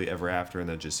lives happily ever after, and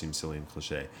that just seems silly and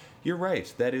cliche. You're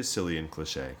right, that is silly and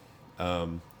cliche.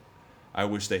 I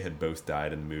wish they had both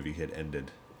died and the movie had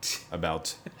ended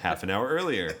about half an hour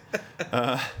earlier.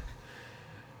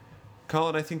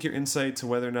 Colin, I think your insight to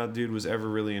whether or not dude was ever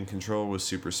really in control was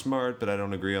super smart, but I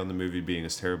don't agree on the movie being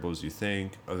as terrible as you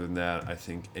think. Other than that, I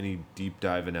think any deep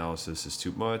dive analysis is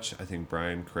too much. I think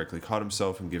Brian correctly caught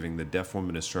himself in giving the deaf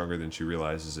woman is stronger than she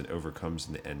realizes and overcomes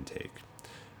in the end take.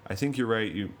 I think you're right.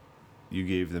 You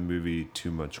gave the movie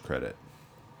too much credit.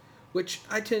 Which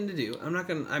I tend to do. I'm not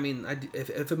gonna. I mean,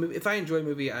 if I enjoy a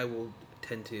movie, I will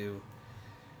tend to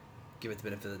give it the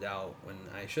benefit of the doubt when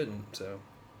I shouldn't. So.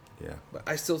 Yeah. But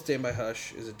I still stand by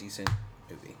Hush is a decent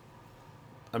movie.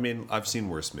 I mean, I've seen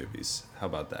worse movies. How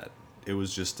about that? It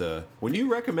was just when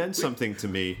you recommend something to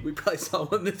me. We probably saw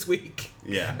one this week.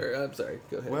 Yeah. I'm sorry.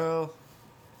 Go ahead. Well,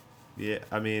 yeah.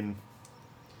 I mean,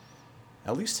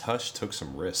 at least Hush took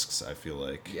some risks, I feel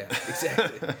like. Yeah,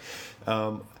 exactly.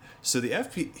 So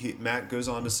the Matt goes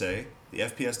on to say, the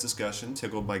FPS discussion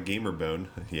tickled my gamer bone.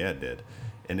 Yeah, it did.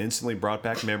 And instantly brought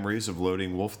back memories of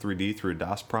loading Wolf 3D through a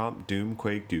DOS prompt, Doom,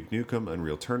 Quake, Duke Nukem,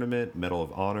 Unreal Tournament, Medal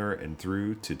of Honor, and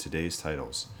through to today's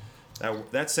titles.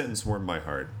 That sentence warmed my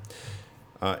heart.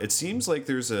 It seems like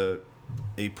there's a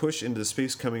push into the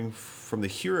space coming from the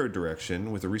hero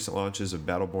direction with the recent launches of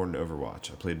Battleborn and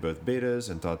Overwatch. I played both betas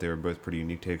and thought they were both pretty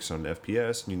unique takes on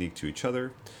FPS and unique to each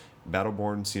other.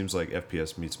 Battleborn seems like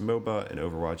FPS meets MOBA, and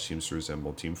Overwatch seems to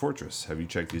resemble Team Fortress. Have you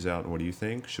checked these out, and what do you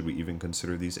think? Should we even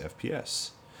consider these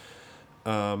FPS?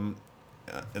 And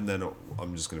then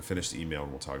I'm just going to finish the email,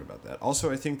 and we'll talk about that.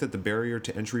 Also, I think that the barrier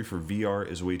to entry for VR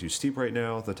is way too steep right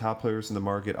now. The top players in the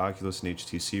market, Oculus and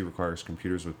HTC, requires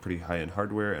computers with pretty high-end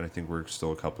hardware, and I think we're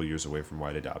still a couple years away from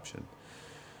wide adoption.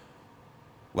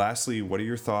 Lastly, what are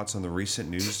your thoughts on the recent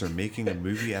news they're making a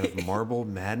movie out of Marble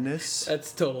Madness?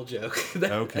 That's a total joke.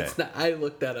 Okay. That's not, I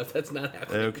looked that up. That's not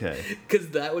happening. Okay. Because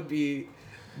that would be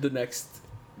the next...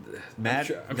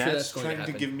 Matt's I'm sure that's going to trying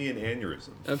to happen. give me an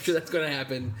aneurysm. I'm sure that's going to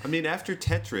happen. I mean, after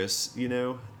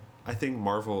Tetris, I think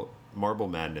Marble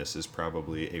Madness is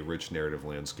probably a rich narrative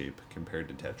landscape compared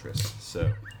to Tetris.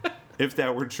 So, if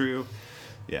that were true,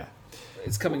 yeah.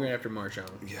 It's coming right after Mahjong.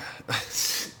 Yeah.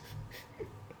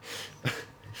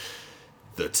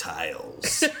 The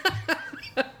tiles.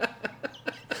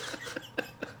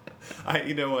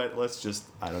 You know what?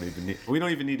 We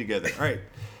don't even need to go there. All right.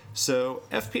 So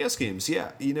FPS games,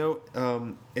 yeah.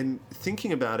 And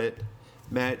thinking about it,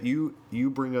 Matt, you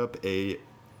bring up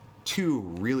two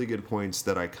really good points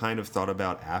that I kind of thought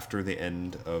about after the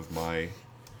end of my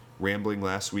rambling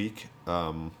last week.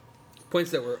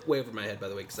 Points that were way over my head, by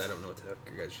the way, because I don't know what the heck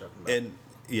you guys are talking about. And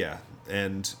yeah,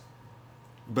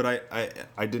 but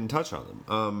I didn't touch on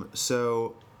them.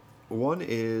 So one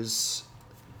is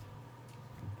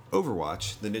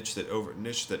Overwatch, the niche that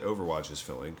Overwatch is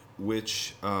filling,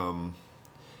 which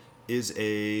is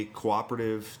a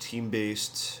cooperative,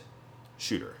 team-based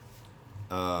shooter,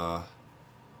 and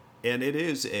it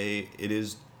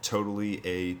is totally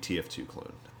a TF2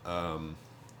 clone,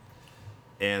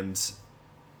 and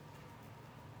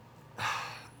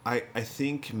I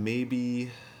think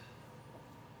maybe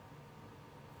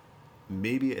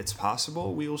it's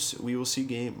possible we will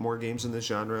see more games in this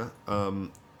genre.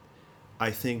 I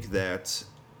think that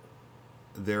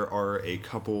there are a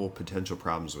couple potential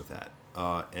problems with that,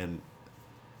 and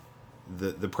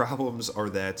the problems are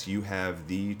that you have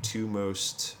the two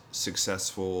most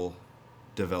successful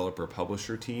developer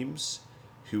publisher teams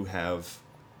who have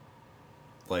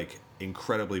like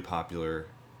incredibly popular,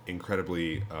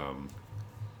 incredibly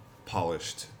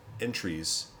polished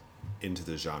entries into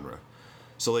the genre.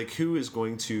 So like, who is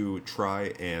going to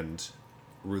try and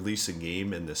release a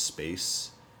game in this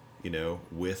space?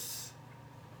 With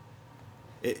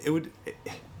it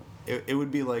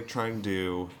would be like trying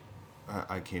to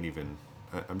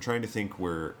I'm trying to think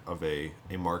of a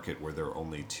market where there are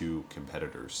only two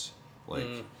competitors. Like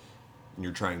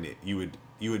you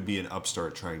would be an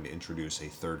upstart trying to introduce a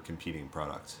third competing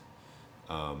product.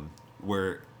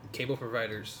 Where cable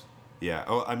providers. Yeah.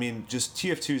 Oh, I mean, just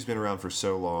TF2's been around for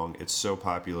so long. It's so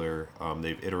popular.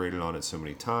 They've iterated on it so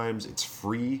many times. It's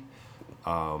free.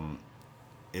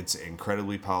 It's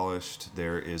incredibly polished.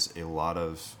 There is a lot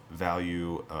of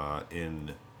value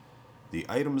in the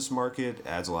items market.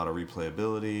 Adds a lot of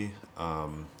replayability.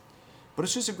 But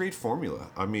it's just a great formula.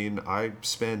 I mean, I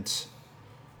spent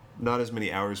not as many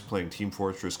hours playing Team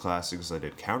Fortress Classic as I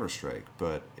did Counter-Strike,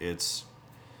 but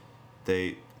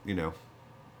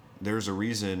there's a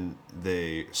reason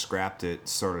they scrapped it,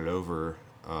 started over,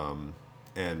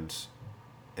 and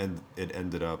it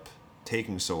ended up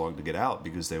taking so long to get out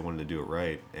because they wanted to do it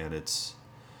right. And it's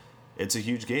a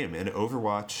huge game. And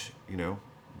Overwatch,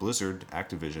 Blizzard,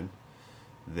 Activision,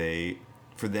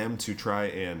 for them to try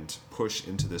and push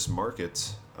into this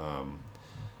market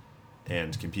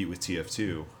and compete with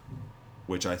TF2,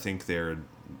 which I think they're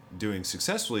doing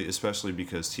successfully, especially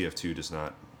because TF2 does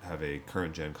not have a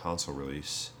current gen console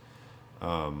release.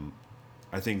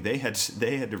 I think they had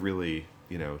to really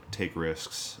take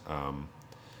risks,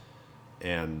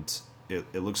 and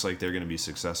it looks like they're going to be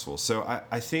successful. So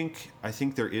I think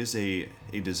there is a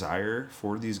desire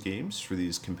for these games, for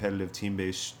these competitive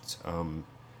team-based,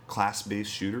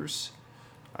 class-based shooters.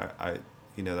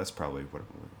 That's probably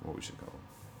what we should call them.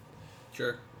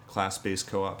 Sure. Class-based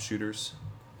co-op shooters.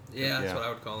 Yeah, that's what I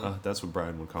would call them. That's what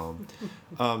Brian would call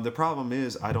them. The problem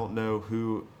is I don't know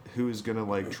who is going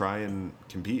to try and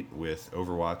compete with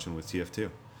Overwatch and with TF2.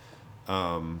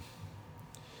 And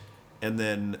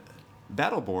then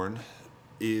Battleborn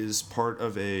is part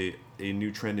of a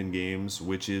new trend in games,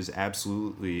 which is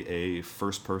absolutely a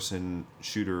first-person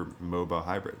shooter MOBA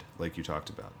hybrid, like you talked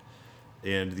about.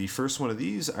 And the first one of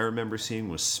these I remember seeing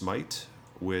was Smite,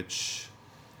 which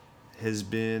has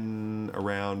been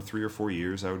around 3 or 4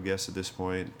 years, I would guess, at this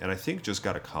point, and I think just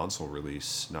got a console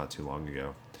release not too long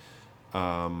ago.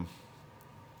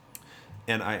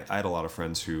 And I had a lot of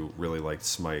friends who really liked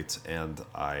Smite, and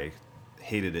I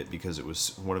hated it because it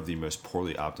was one of the most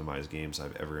poorly optimized games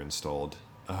I've ever installed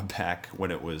back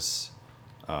when it was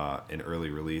an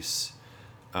early release.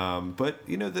 But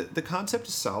the concept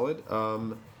is solid.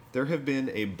 There have been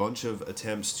a bunch of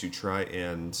attempts to try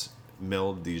and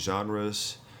meld these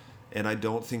genres, and I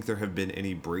don't think there have been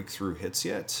any breakthrough hits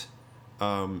yet.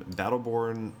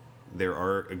 Battleborn, there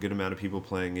are a good amount of people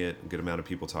playing it, a good amount of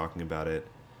people talking about it.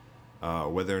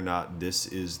 Whether or not this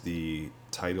is the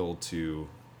title to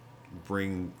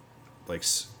bring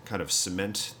kind of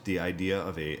cement the idea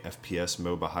of a FPS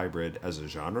MOBA hybrid as a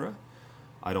genre.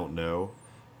 I don't know,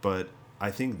 but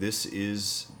I think this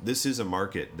is a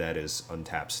market that is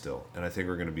untapped still, and I think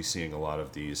we're going to be seeing a lot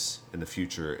of these in the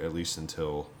future, at least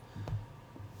until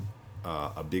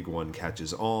a big one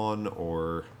catches on,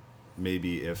 or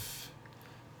maybe if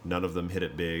none of them hit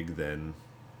it big, then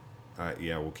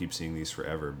we'll keep seeing these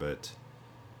forever. But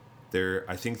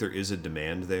I think there is a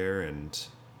demand there, and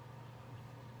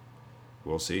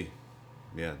we'll see.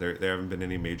 Yeah, there haven't been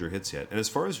any major hits yet. And as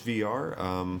far as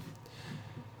VR,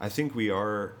 I think we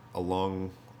are a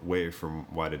long way from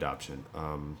wide adoption.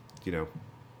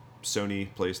 Sony,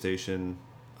 PlayStation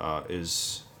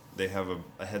they have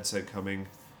a headset coming,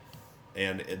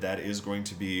 and that is going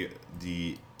to be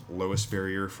the lowest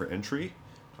barrier for entry,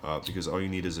 because all you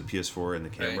need is a PS4 and the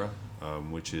camera,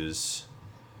 which is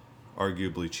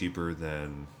arguably cheaper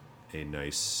than a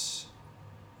nice.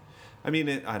 I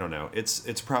mean, I don't know.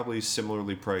 It's probably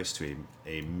similarly priced to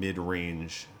a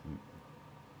mid-range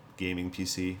gaming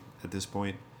PC at this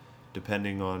point,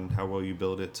 depending on how well you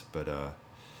build it. But the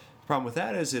problem with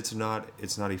that is it's not a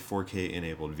 4K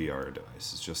enabled VR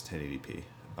device. It's just 1080p,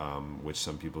 which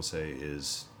some people say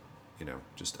is,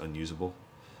 just unusable.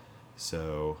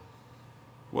 So,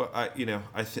 well, I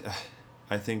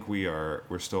think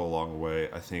we're still a long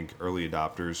way. I think early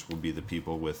adopters will be the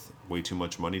people with way too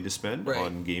much money to spend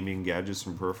on gaming gadgets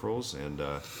and peripherals. And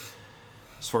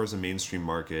as far as the mainstream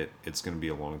market, it's going to be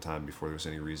a long time before there's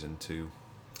any reason to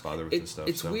bother with this stuff.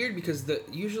 It's weird because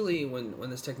usually when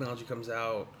this technology comes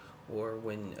out, or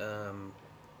when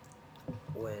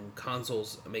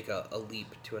consoles make a leap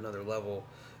to another level,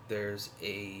 there's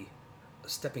a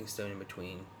stepping stone in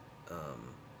between.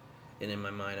 And in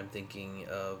my mind, I'm thinking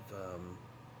of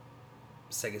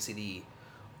Sega CD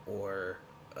or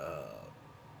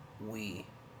Wii.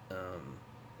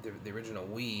 The original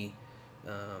Wii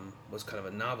was kind of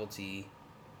a novelty,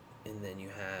 and then you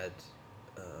had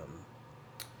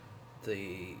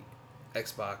the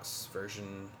Xbox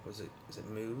version. Is it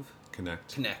Move?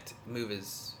 Kinect. Move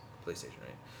is PlayStation,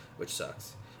 right? Which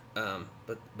sucks.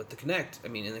 But the Kinect, I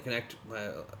mean, in the Kinect,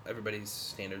 everybody's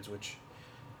standards, which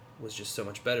was just so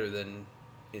much better than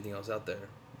anything else out there.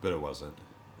 But it wasn't.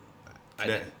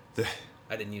 I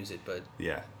didn't use it, but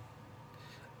yeah.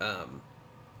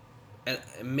 And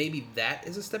maybe that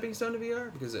is a stepping stone to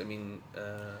VR, because I mean,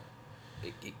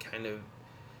 it kind of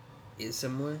is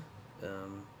similar.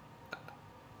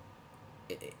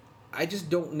 I just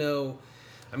don't know.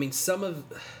 I mean, some of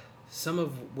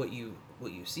what you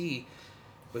see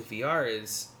with VR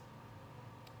is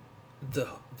the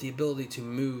ability to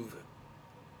move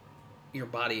your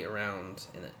body around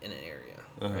in an area,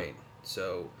 right?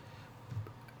 So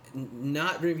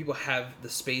not very many people have the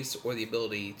space or the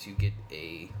ability to get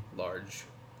a large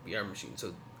VR machine.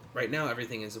 So right now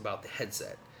everything is about the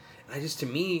headset. And to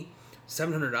me,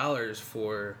 $700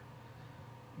 for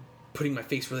putting my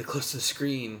face really close to the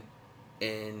screen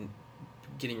and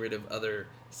getting rid of other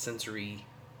sensory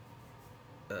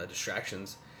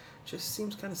distractions just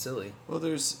seems kind of silly. Well,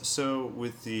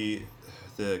 with the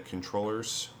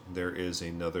controllers, there is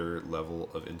another level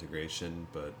of integration,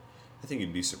 but I think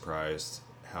you'd be surprised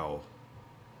how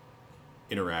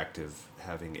interactive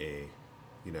having a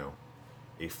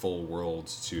full world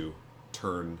to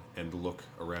turn and look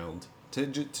around, to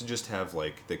just have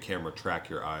like the camera track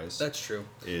your eyes. That's true.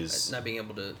 Is not being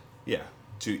able to. Yeah,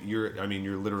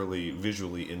 you're literally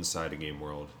visually inside a game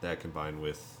world. That combined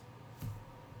with,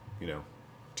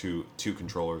 two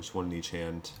controllers, one in each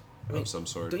hand, of some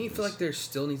sort. Don't you feel like there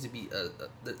still needs to be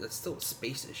that's still a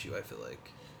space issue? I feel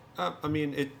like.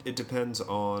 It depends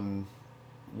on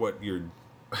what you're,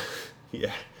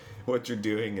 what you're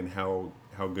doing and how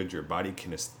good your body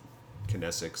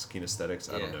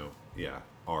kinesthetics. I don't know. Yeah,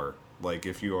 are. Like,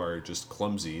 if you are just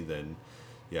clumsy, then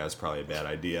it's probably a bad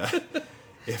idea.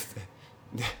 if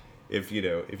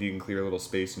you can clear a little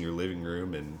space in your living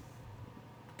room and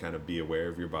kind of be aware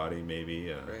of your body, maybe.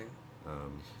 Right.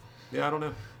 I don't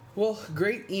know. Well,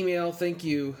 great email. Thank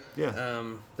you. Yeah.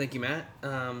 Thank you, Matt.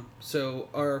 So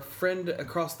our friend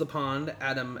across the pond,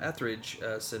 Adam Etheridge,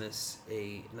 sent us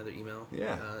another email.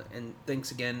 Yeah. And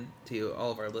thanks again to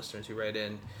all of our listeners who write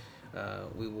in.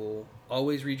 We will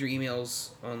always read your emails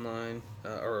online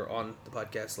or on the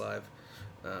podcast live.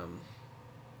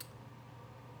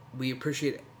 We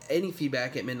appreciate any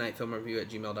feedback at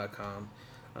midnightfilmreview@gmail.com.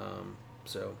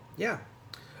 So, yeah.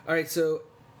 All right, so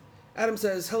Adam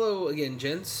says, hello again,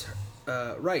 gents.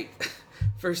 Right.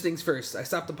 First things first, I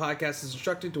stopped the podcast as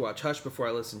instructed to watch Hush before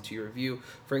I listened to your review.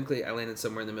 Frankly, I landed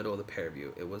somewhere in the middle of the pair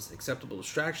review. It was an acceptable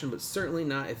distraction, but certainly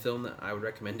not a film that I would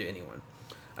recommend to anyone.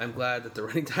 I'm glad that the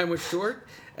running time was short,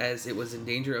 as it was in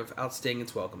danger of outstaying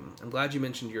its welcome. I'm glad you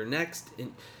mentioned your next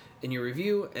in your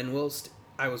review, and whilst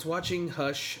I was watching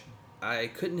Hush, I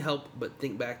couldn't help but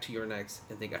think back to your next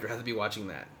and think I'd rather be watching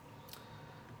that.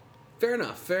 Fair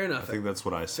enough. I think that's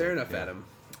what I said. Fair enough,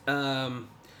 Adam.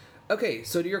 Okay,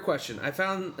 so to your question, I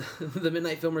found the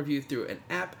Midnight Film Review through an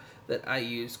app that I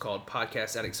use called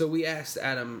Podcast Addict. So we asked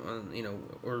Adam,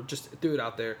 or just threw it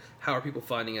out there, how are people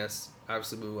finding us?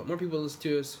 Obviously, we want more people to listen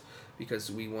to us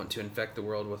because we want to infect the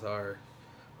world with our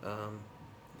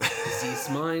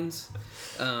diseased minds.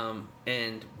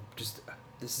 And just,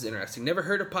 this is interesting. Never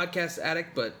heard of Podcast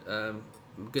Addict, but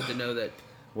good to know that.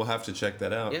 We'll have to check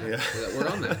that out. Yeah. We're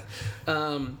on that.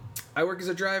 I work as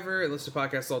a driver and listen to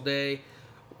podcasts all day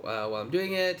while I'm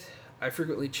doing it. I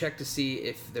frequently check to see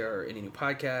if there are any new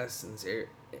podcasts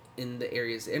in the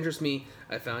areas that interest me.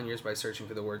 I found yours by searching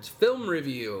for the words film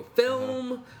review.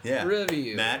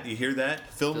 Review. Matt, you hear that?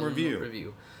 Film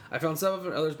review. I found some of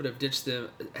them, others, but have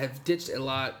ditched a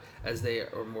lot as they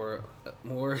are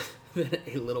more than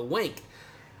a little wank.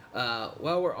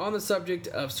 While we're on the subject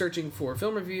of searching for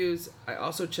film reviews, I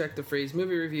also checked the phrase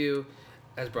movie review,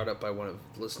 as brought up by one of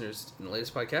the listeners in the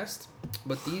latest podcast.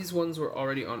 But these ones were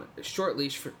already on a short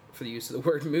leash for the use of the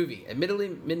word movie.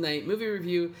 Admittedly, Midnight Movie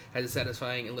Review has a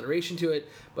satisfying alliteration to it,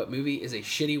 but movie is a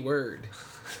shitty word.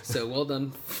 So well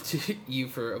done to you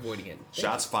for avoiding it.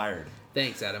 Shots fired.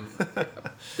 Thanks, Adam.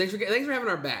 Thanks for having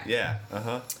our back. Yeah.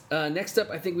 Next up,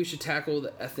 I think we should tackle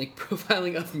the ethnic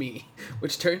profiling of me,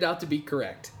 which turned out to be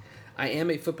correct. I am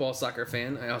a soccer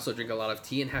fan. I also drink a lot of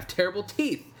tea and have terrible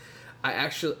teeth.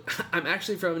 I'm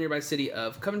actually from a nearby city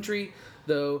of Coventry,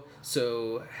 though,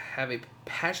 so have a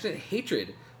passionate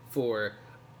hatred for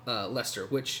Leicester,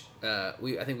 which I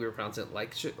think we were pronouncing it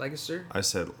Leicester. I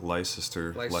said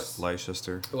Leicester.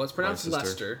 Leicester. Well, it's pronounced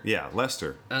Leicester. Yeah,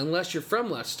 Leicester. Unless you're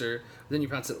from Leicester, then you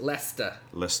pronounce it Leicester.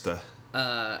 Leicester.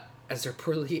 As they're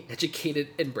poorly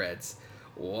educated inbreds.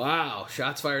 Wow,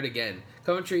 shots fired again.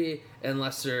 Coventry and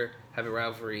Leicester have a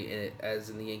rivalry as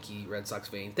in the Yankee Red Sox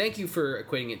vein. Thank you for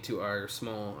equating it to our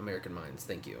small American minds.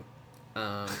 Thank you.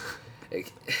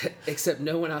 Except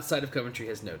no one outside of Coventry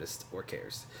has noticed or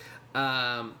cares.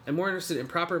 I'm more interested in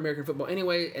proper American football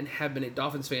anyway, and have been a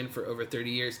Dolphins fan for over 30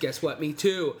 years. Guess what? Me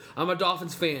too. I'm a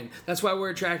Dolphins fan. That's why we're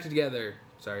attracted together.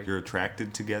 Sorry. You're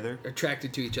attracted together?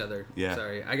 Attracted to each other. Yeah.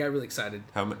 Sorry. I got really excited.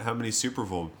 How many Super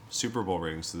Bowl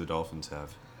rings do the Dolphins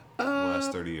have in the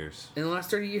last 30 years? In the last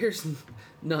 30 years?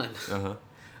 None.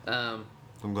 I'm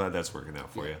glad that's working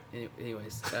out for you.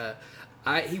 Anyways,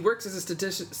 he works as a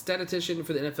statistician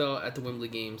for the NFL at the Wembley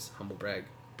Games. Humble brag.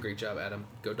 Great job, Adam.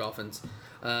 Go Dolphins.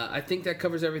 I think that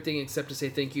covers everything except to say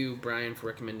thank you, Brian, for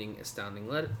recommending Astounding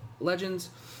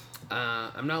Legends.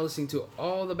 I'm not listening to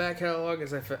all the back catalog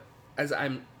as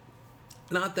I'm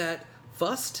not that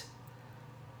fussed.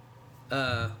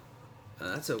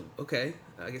 Okay.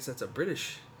 I guess that's a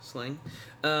British slang.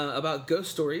 About ghost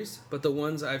stories, but the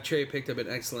ones I've cherry picked have been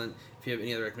excellent. If you have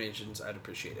any other recommendations, I'd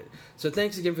appreciate it. So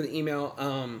thanks again for the email.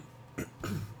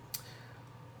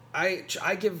 I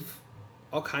give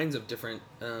all kinds of different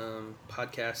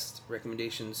podcast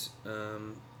recommendations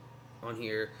on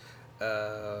here.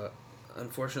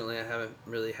 Unfortunately, I haven't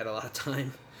really had a lot of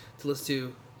time to listen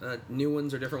to new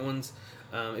ones or different ones.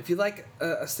 If you like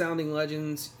Astounding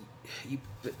Legends, you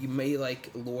may like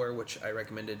Lore, which I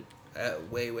recommended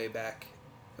way back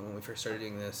when we first started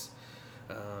doing this.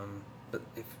 But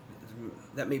if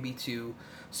that may be too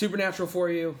supernatural for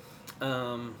you.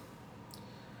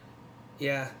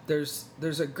 Yeah, there's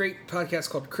a great podcast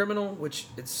called Criminal, which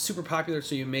it's super popular,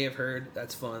 so you may have heard.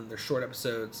 That's fun. They're short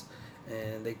episodes,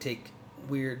 and they take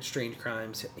weird, strange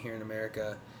crimes here in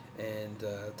America and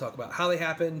talk about how they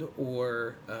happened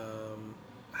or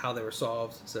how they were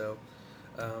solved. So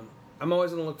I'm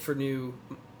always on the lookout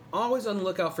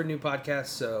for new podcasts.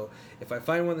 So if I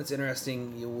find one that's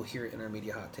interesting, you will hear it in our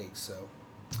Media Hot Takes. So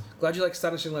glad you like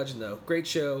Astonishing Legend, though. Great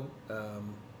show.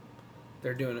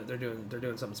 They're doing it. They're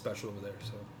doing something special over there.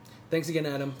 So, thanks again,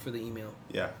 Adam, for the email.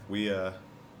 Yeah, we're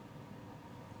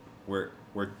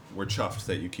chuffed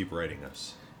that you keep writing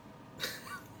us.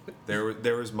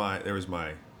 there was my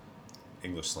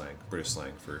English slang, British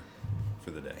slang for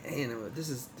the day. And this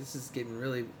is getting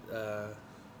really.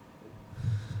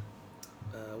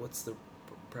 What's the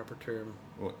proper term?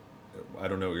 Well, I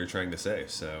don't know what you're trying to say.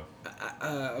 So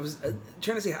I was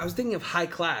trying to say. I was thinking of high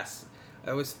class. I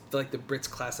always feel like the Brits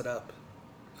class it up.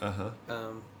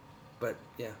 But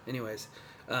yeah. Anyways,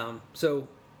 so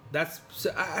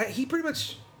he pretty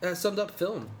much summed up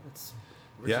film. It's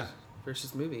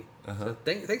versus movie. So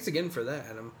thanks again for that,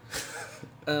 Adam.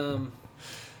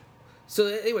 So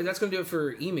anyway, that's gonna do it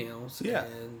for emails. Yeah.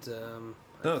 And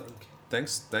No,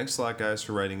 thanks a lot, guys,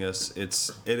 for writing us.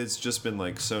 It has just been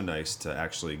like so nice to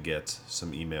actually get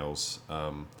some emails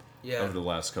over the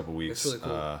last couple weeks. It's really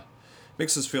cool.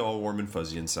 Makes us feel all warm and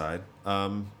fuzzy inside.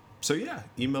 So yeah,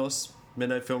 email us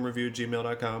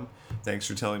midnightfilmreview@gmail.com. Thanks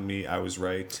for telling me I was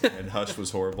right and Hush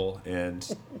was horrible and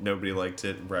nobody liked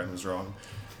it and Brian was wrong.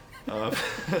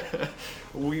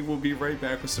 We will be right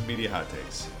back with some media hot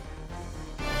takes.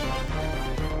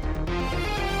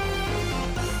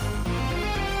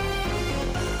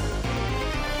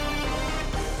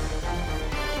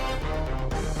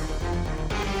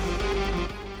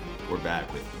 We're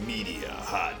back with media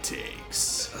hot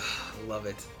takes. I love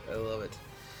it.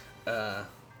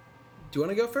 Do you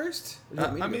want to go first?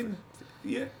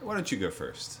 Yeah. Why don't you go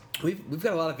first? We've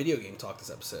got a lot of video game talk this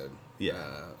episode.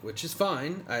 Yeah. Which is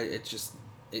fine.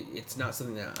 It's not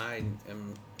something that I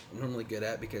am normally good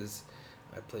at because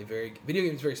I play video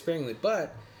games very sparingly.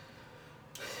 But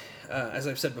as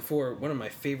I've said before, one of my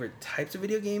favorite types of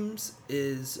video games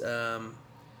is I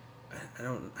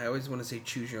always want to say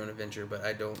choose your own adventure, but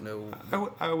I don't know.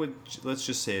 I would let's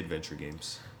just say adventure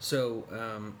games. So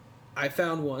I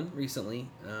found one recently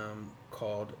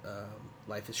called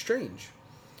Life is Strange.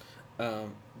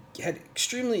 Had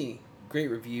extremely great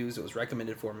reviews. It was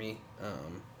recommended for me.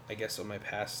 I guess on my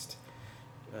past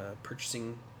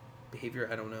purchasing behavior.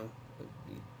 I don't know.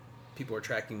 People are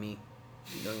tracking me,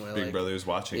 knowing what I like. Big Brother is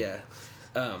watching. Yeah.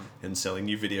 And selling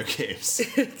you video games.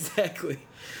 Exactly.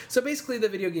 So basically, the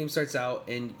video game starts out,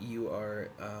 and you are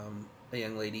a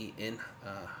young lady in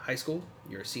high school.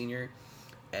 You're a senior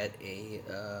at a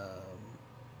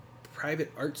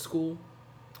private art school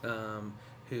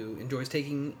who enjoys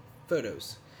taking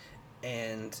photos.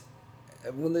 And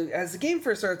as the game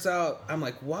first starts out, I'm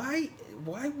like, why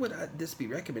would this be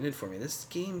recommended for me? This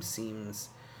game seems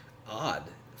odd.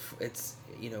 It's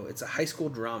a high school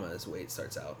drama is the way it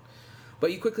starts out.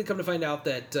 But you quickly come to find out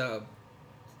that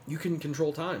you can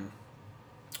control time.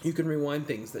 You can rewind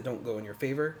things that don't go in your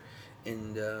favor,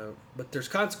 and but there's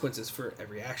consequences for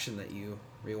every action that you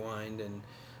rewind and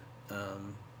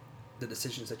the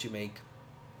decisions that you make.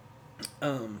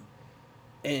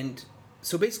 And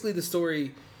so basically, the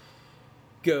story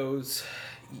goes: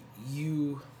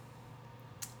 you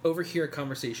overhear a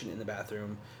conversation in the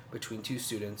bathroom between two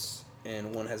students,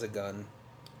 and one has a gun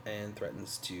and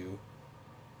threatens to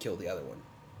kill the other one,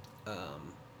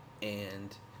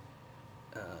 and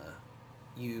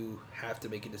you have to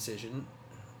make a decision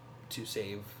to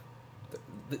save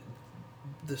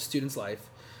the student's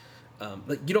life.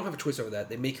 Like, you don't have a choice over that.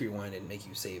 They make you rewind and make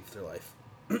you save their life.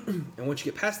 And once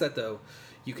you get past that, though,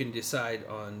 you can decide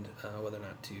on whether or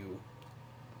not to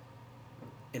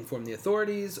inform the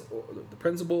authorities or the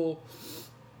principal,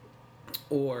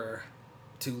 or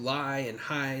to lie and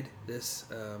hide this.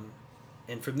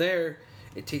 And from there,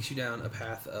 it takes you down a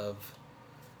path of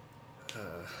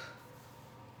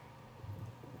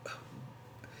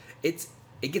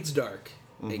it gets dark.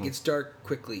 Mm-hmm. It gets dark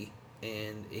quickly,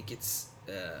 and it gets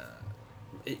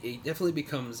it definitely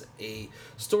becomes a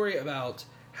story about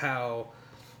how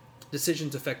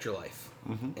decisions affect your life.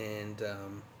 Mm-hmm. And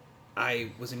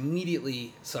I was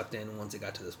immediately sucked in once it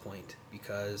got to this point,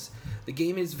 because the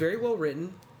game is very well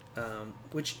written,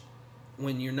 which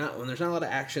when there's not a lot of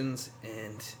actions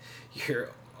and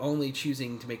you're only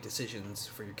choosing to make decisions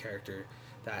for your character,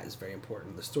 that is very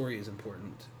important. The story is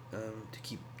important to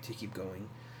keep going.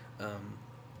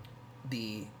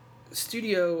 The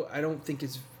studio, I don't think,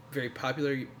 is very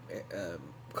popular.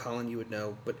 Colin, you would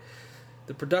know, but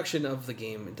the production of the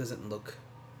game, it doesn't look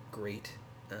great.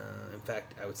 In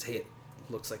fact, I would say it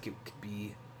looks like it could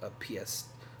be a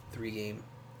PS3 game.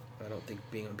 I don't think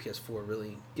being on PS4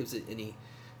 really gives it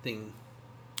anything.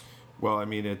 Well, I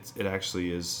mean, it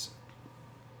actually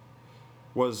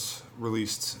was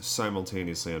released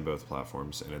simultaneously on both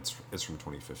platforms, and it's from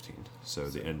 2015, so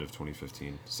the end of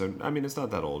 2015. So I mean, it's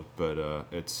not that old, but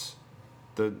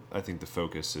I think the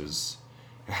focus is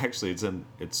actually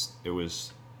it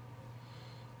was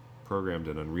programmed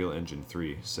in Unreal Engine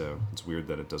 3, so it's weird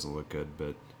that it doesn't look good,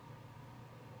 but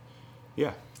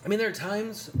yeah. I mean, there are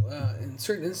times in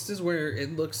certain instances where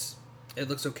it looks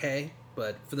okay,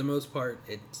 but for the most part,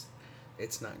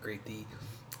 it's not great.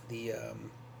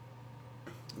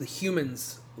 The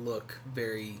humans look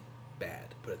very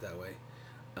bad, put it that way.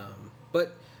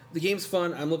 But the game's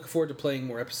fun. I'm looking forward to playing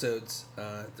more episodes.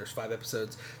 There's 5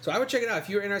 episodes, so I would check it out if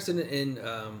you're interested in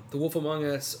The Wolf Among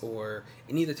Us or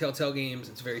any of the Telltale games.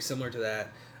 It's very similar to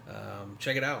that.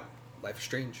 Check it out. Life is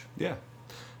Strange. Yeah.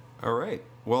 All right.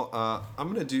 Well, I'm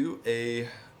gonna do a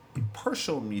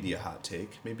partial media hot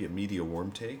take, maybe a media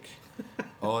warm take,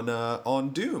 on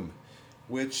Doom,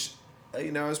 which I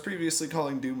was previously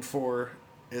calling Doom 4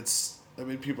 I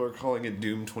mean, people are calling it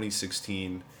Doom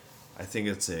 2016. I think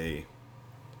it's I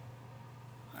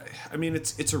mean,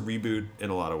 it's a reboot in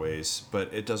a lot of ways,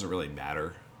 but it doesn't really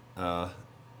matter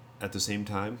at the same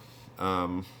time.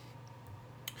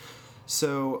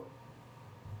 So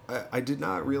I did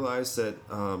not realize that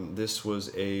this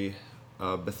was a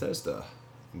Bethesda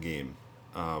game,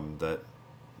 that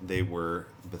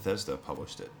Bethesda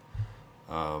published it.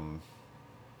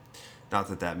 Not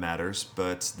that that matters,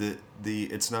 but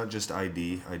it's not just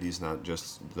ID. ID's not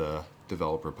just the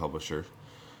developer publisher.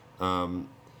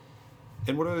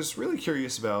 And what I was really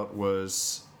curious about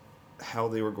was how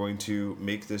they were going to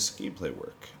make this gameplay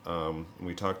work. I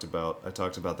talked about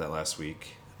that last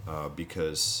week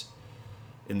because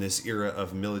in this era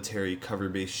of military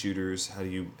cover-based shooters, how do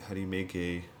you make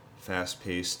a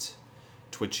fast-paced,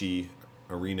 twitchy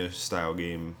arena-style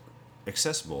game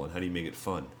accessible, and how do you make it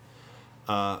fun?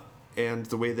 And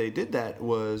the way they did that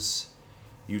was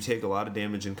you take a lot of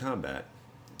damage in combat,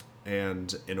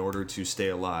 and in order to stay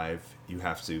alive, you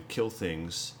have to kill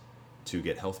things to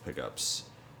get health pickups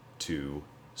to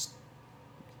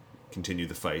continue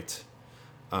the fight.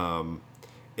 And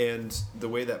the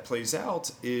way that plays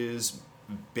out is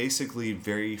basically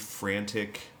very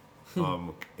frantic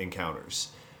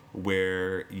encounters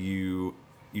where you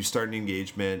start an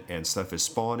engagement and stuff is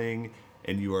spawning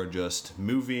and you are just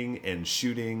moving and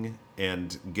shooting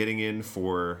and getting in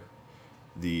for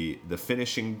the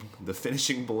finishing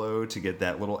blow to get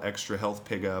that little extra health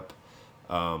pickup,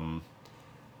 and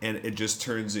it just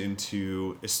turns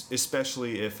into,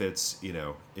 especially if it's,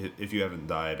 if you haven't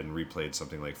died and replayed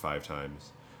something like 5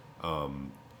 times,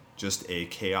 just a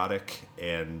chaotic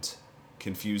and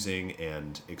confusing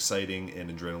and exciting and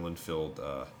adrenaline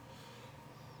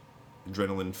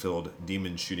filled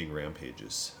demon shooting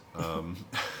rampages.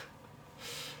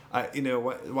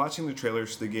 Watching the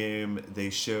trailers for the game, they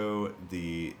show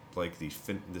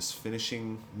this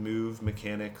finishing move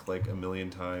mechanic like a million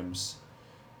times,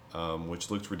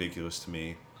 which looked ridiculous to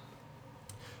me.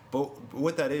 But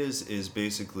what that is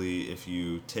basically if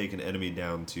you take an enemy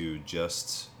down to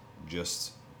just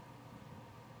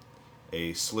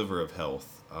a sliver of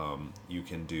health, you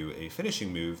can do a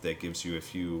finishing move that gives you a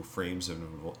few frames of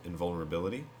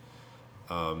invulnerability,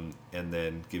 and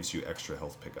then gives you extra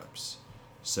health pickups.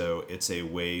 So it's a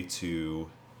way to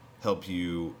help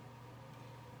you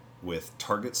with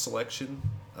target selection,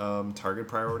 target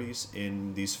priorities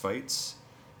in these fights.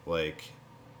 Like,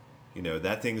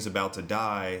 that thing's about to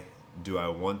die. Do I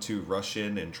want to rush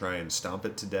in and try and stomp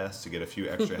it to death to get a few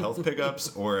extra health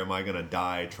pickups? Or am I going to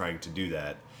die trying to do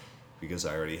that because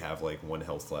I already have 1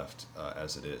 health left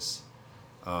as it is?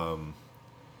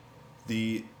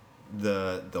 The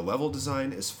level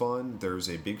design is fun. There's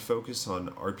a big focus on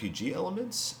RPG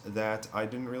elements that I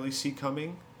didn't really see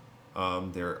coming.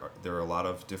 There are a lot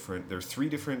of different. There are 3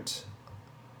 different,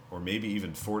 or maybe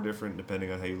even 4 different,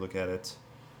 depending on how you look at it,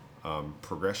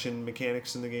 progression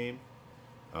mechanics in the game.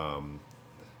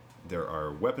 There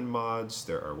are weapon mods.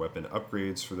 There are weapon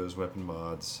upgrades for those weapon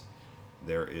mods.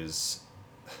 There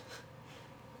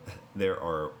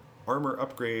are armor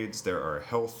upgrades. There are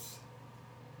health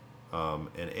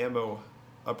and ammo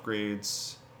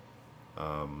upgrades.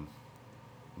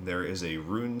 There is a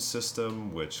rune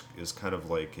system, which is kind of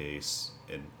like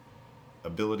an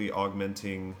ability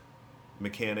augmenting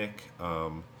mechanic.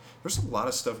 There's a lot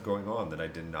of stuff going on that I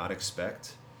did not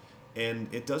expect,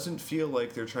 and it doesn't feel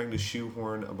like they're trying to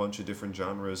shoehorn a bunch of different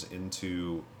genres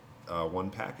into one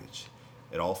package.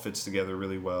 It all fits together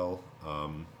really well.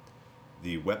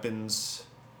 The weapons,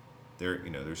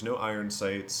 there's no iron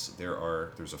sights.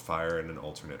 There's a fire and an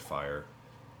alternate fire,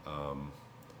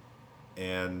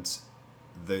 and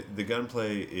the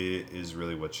gunplay is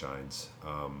really what shines.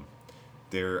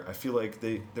 I feel like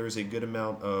there's a good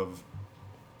amount of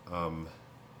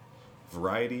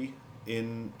variety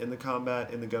in the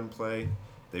combat, in the gunplay.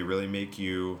 They really make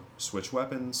you switch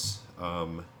weapons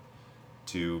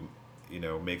to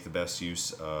make the best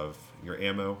use of your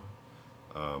ammo.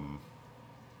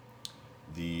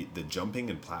 The jumping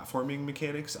and platforming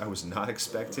mechanics I was not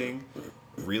expecting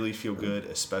really feel good,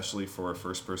 especially for a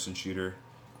first-person shooter.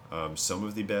 Some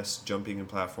of the best jumping and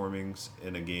platformings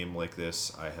in a game like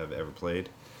this I have ever played.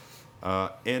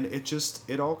 And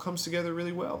it all comes together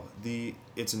really well. It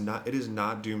is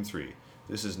not Doom 3.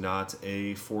 This is not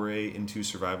a foray into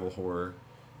survival horror.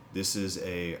 This is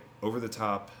a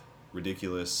over-the-top,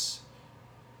 ridiculous,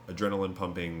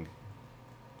 adrenaline-pumping,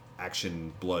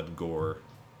 action, blood, gore,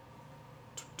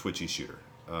 twitchy shooter.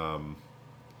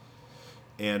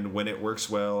 And when it works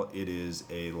well, it is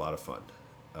a lot of fun.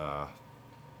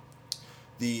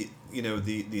 The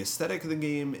aesthetic of the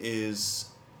game is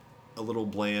a little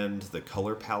bland. The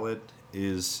color palette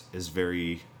is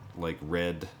very like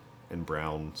red and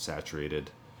brown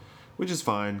saturated, which is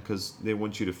fine because they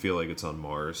want you to feel like it's on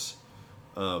Mars.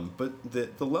 But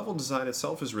the level design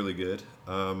itself is really good.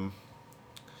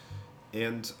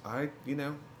 And I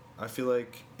feel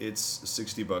like it's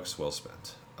 $60 well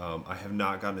spent. I have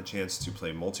not gotten a chance to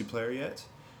play multiplayer yet,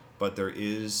 but there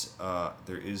is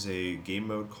a game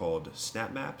mode called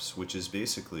Snap Maps, which is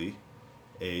basically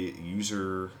a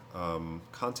user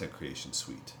content creation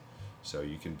suite. So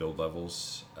you can build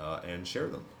levels and share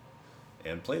them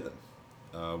and play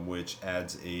them, which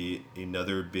adds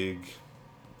another big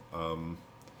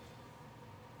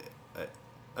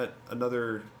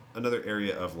another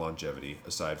area of longevity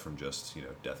aside from just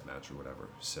deathmatch or whatever.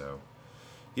 So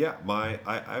yeah, I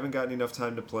haven't gotten enough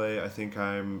time to play. I think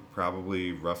I'm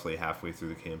probably roughly halfway through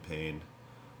the campaign,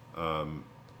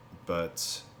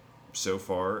 but so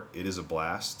far it is a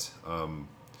blast.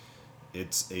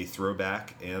 It's a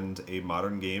throwback and a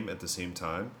modern game at the same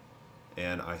time,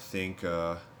 and I think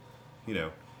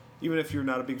even if you're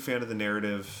not a big fan of the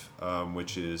narrative,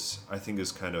 which I think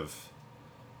is kind of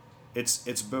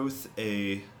it's both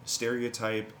a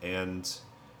stereotype and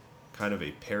kind of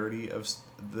a parody of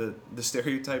the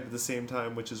stereotype at the same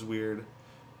time, which is weird.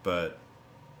 But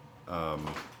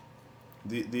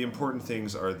the important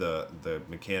things are the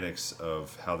mechanics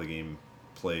of how the game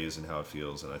plays and how it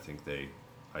feels, and I think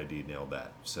ID nailed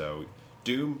that. So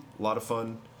Doom, a lot of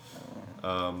fun.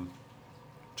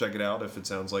 Check it out if it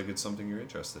sounds like it's something you're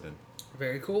interested in.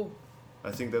 Very cool.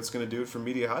 I think that's going to do it for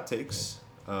Media Hot Takes.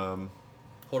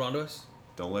 Hold on to us.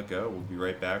 Don't let go. We'll be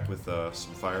right back with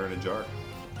some fire in a jar.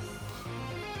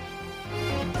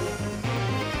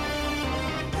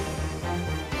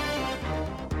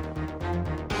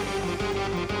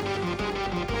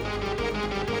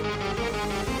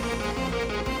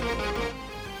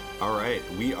 All right,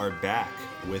 we are back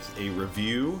with a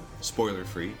review,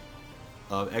 spoiler-free,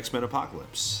 of X-Men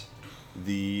Apocalypse.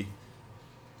 The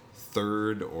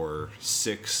third or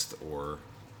sixth or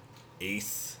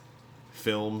eighth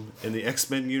film in the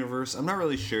X-Men universe. I'm not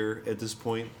really sure at this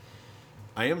point.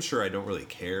 I am sure I don't really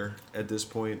care at this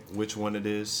point which one it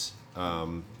is,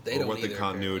 or what the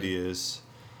continuity is.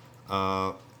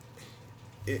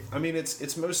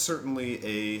 It's most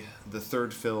certainly the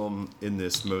third film in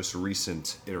this most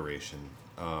recent iteration.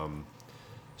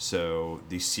 So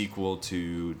the sequel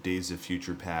to Days of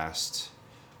Future Past,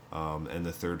 and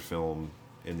the third film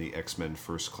in the X-Men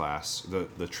First Class,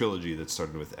 the trilogy that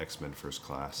started with X-Men First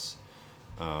Class.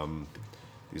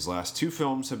 These last two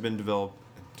films have been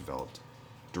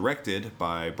directed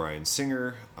by Bryan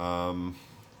Singer,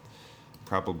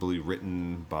 probably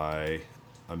written by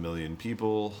a million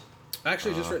people.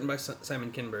 Actually, just written by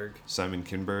Simon Kinberg. Simon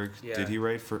Kinberg? Yeah. Did he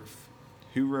write for...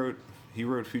 He wrote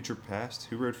Future Past?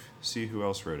 Who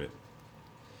else wrote it?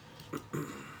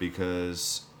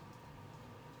 Because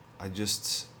I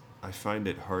find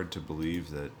it hard to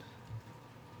believe that...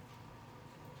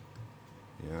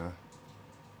 Yeah.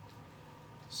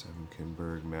 Simon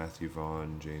Kinberg, Matthew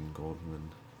Vaughn, Jane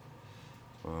Goldman.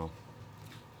 Well.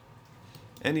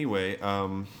 Anyway,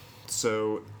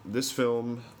 so this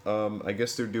film, I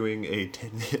guess they're doing a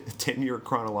 10-year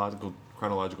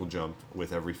chronological jump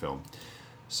with every film.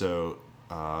 So,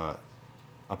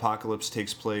 Apocalypse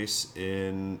takes place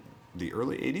in the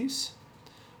early 80s,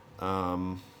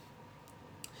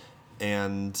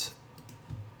 and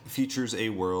features a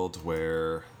world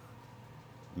where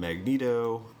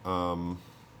Magneto,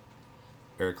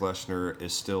 Eric Leshner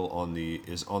is still on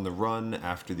the run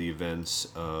after the events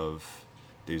of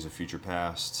Days of Future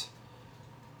Past,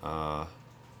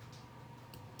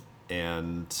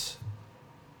 and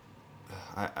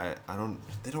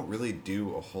they don't really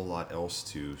do a whole lot else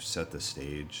to set the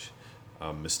stage.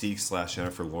 Mystique /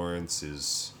 Jennifer Lawrence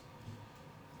is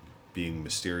being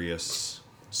mysterious,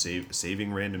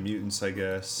 saving random mutants, I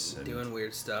guess, and doing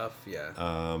weird stuff.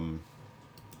 Yeah.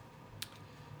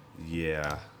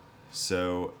 Yeah.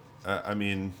 So,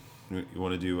 you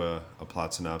want to do a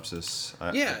plot synopsis?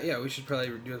 Yeah, we should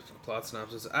probably do a plot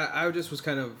synopsis. I just was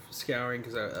kind of scouring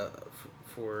because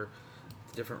for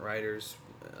different writers,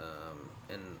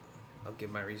 and I'll give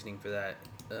my reasoning for that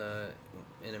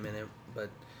in a minute. But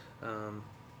it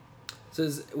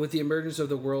says, with the emergence of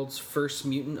the world's first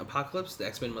mutant apocalypse, the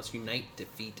X-Men must unite to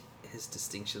defeat his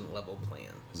extinction level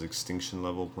plan.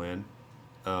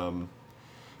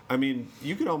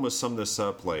 You could almost sum this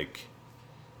up like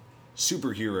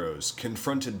superheroes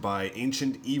confronted by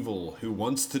ancient evil who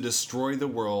wants to destroy the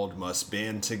world must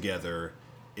band together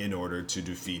in order to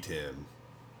defeat him.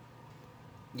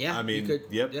 Yeah, you could.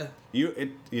 Yep.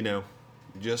 Yeah.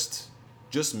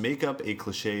 Just make up a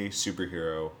cliche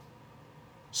superhero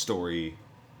story,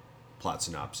 plot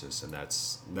synopsis, and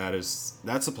that's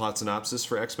the plot synopsis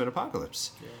for X-Men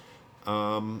Apocalypse.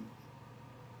 Yeah.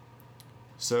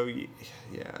 So yeah,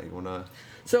 you wanna.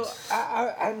 So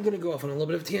I'm gonna go off on a little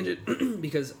bit of a tangent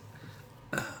because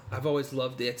I've always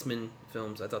loved the X-Men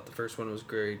films. I thought the first one was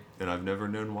great, And I've never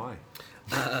known why.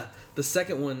 the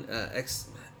second one,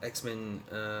 X-Men.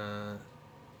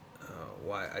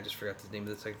 Why I just forgot the name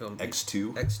of the second film.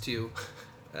 X2. X2.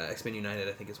 X-Men United,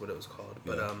 I think is what it was called.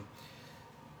 But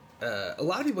a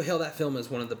lot of people hail that film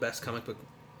as one of the best comic book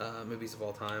movies of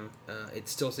all time. It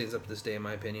still stands up to this day, in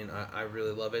my opinion. I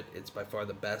really love it. It's by far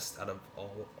the best out of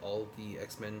all the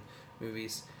X-Men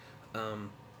movies.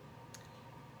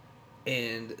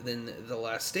 And then The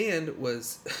Last Stand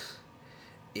was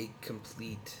a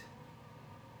complete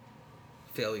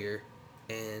failure.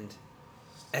 And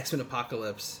X-Men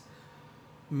Apocalypse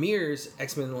mirrors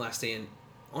X-Men The Last Stand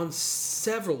on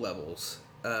several levels.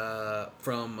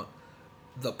 From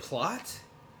the plot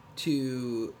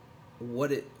to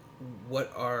what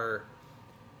our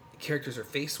characters are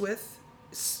faced with,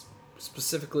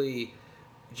 specifically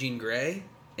Jean Grey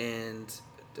and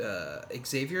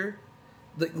Xavier.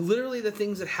 Like literally, the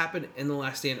things that happen in The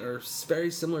Last Stand are very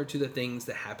similar to the things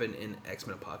that happen in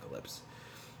X-Men Apocalypse.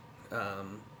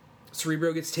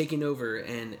 Cerebro gets taken over,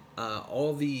 and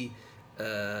all the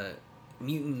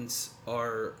mutants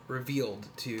are revealed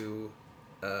to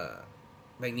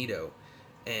Magneto,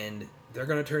 and they're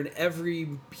going to turn every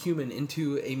human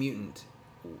into a mutant,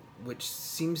 which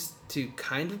seems to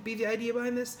kind of be the idea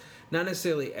behind this. Not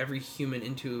necessarily every human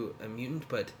into a mutant,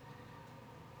 but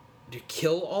to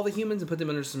kill all the humans and put them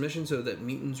under submission so that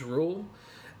mutants rule.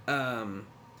 I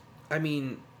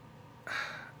mean,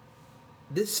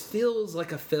 this feels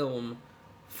like a film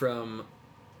from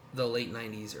the late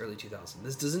 90s, early 2000s.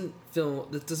 This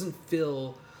doesn't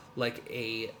feel like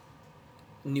a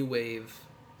new wave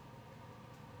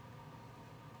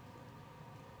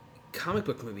comic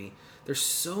book movie. There's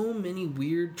so many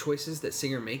weird choices that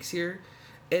Singer makes here,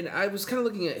 and I was kind of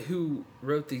looking at who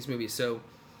wrote these movies. So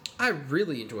I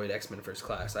really enjoyed X-Men First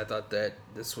Class. I thought that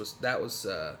that was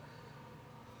a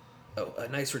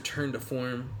nice return to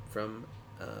form from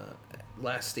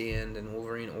Last Stand and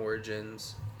Wolverine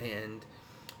Origins, and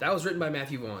that was written by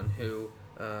Matthew Vaughn, who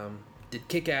did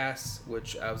Kick-Ass,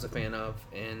 which I was a fan of,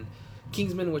 and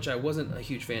Kingsman, which I wasn't a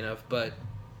huge fan of, but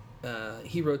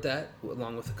he wrote that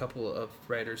along with a couple of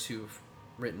writers who've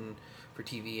written for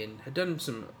TV and had done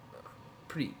some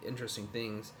pretty interesting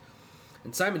things.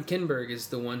 And Simon Kinberg is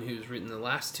the one who's written the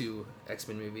last two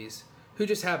X-Men movies, who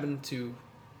just happened to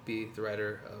be the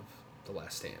writer of The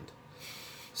Last Stand.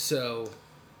 So,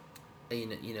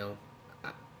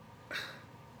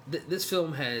 this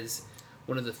film has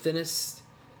one of the thinnest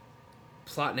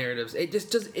plot narratives.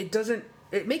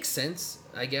 It makes sense,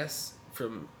 I guess,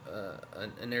 from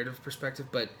a narrative perspective,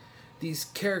 but these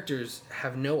characters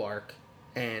have no arc,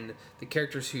 and the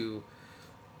characters who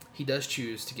he does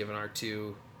choose to give an arc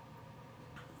to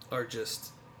are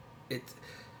just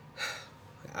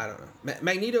I don't know.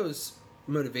 Magneto's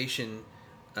motivation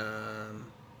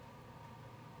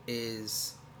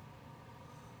is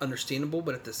understandable,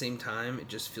 but at the same time, it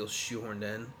just feels shoehorned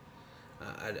in.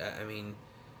 I mean,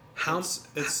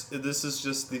 this is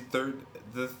just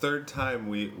the third time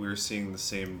we're seeing the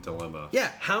same dilemma.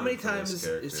 Yeah, how many times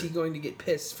is he going to get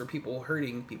pissed for people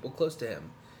hurting people close to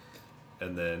him,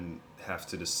 and then have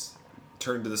to just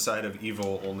turn to the side of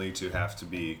evil, only to have to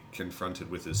be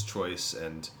confronted with his choice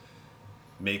and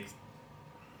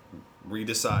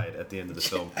redecide at the end of the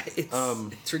film.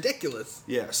 It's ridiculous.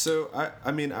 Yeah, so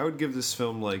I mean, I would give this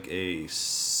film like a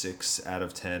 6 out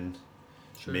of 10.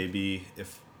 Sure. Maybe a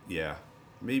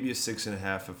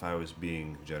 6.5 if I was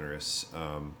being generous.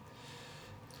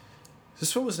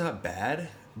 This film was not bad,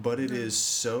 but it is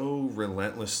so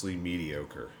relentlessly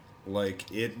mediocre.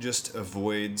 Like, it just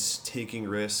avoids taking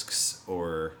risks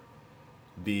or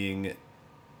being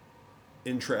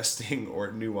interesting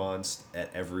or nuanced at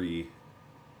every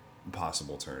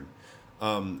possible turn.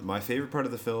 My favorite part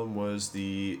of the film was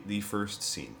the first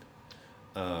scene.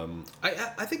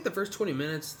 I think the first 20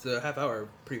 minutes to half hour are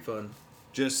pretty fun.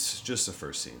 Just the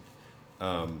first scene,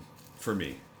 for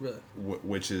me. Really?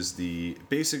 Which is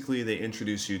basically they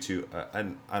introduce you to,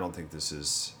 and I don't think this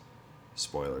is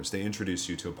spoilers. They introduce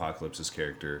you to Apocalypse's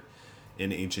character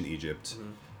in ancient Egypt,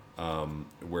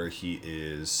 where he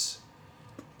is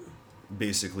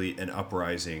basically an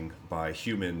uprising by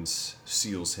humans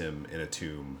seals him in a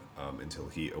tomb until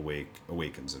he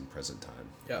awakens in present time.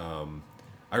 Yeah.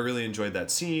 I really enjoyed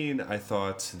that scene. I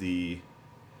thought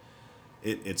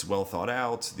it's well thought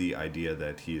out. The idea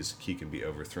that he can be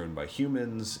overthrown by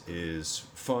humans is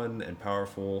fun and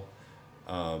powerful.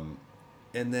 And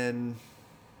then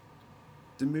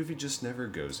the movie just never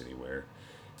goes anywhere.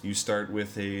 You start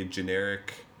with a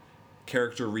generic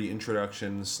character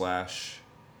reintroduction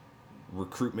 /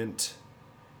 recruitment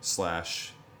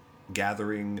 /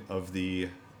 gathering of the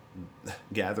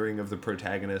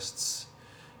protagonists.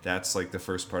 That's like the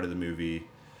first part of the movie,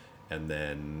 and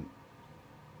then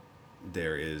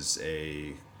there is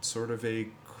a sort of a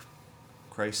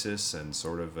crisis and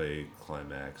sort of a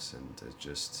climax, and it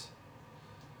just.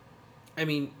 I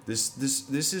mean, this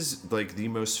is like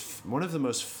one of the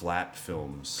most flat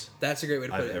films. That's a great way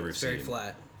to put I've it. ever It's very seen.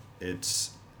 flat. It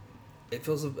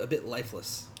feels a bit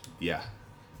lifeless. Yeah.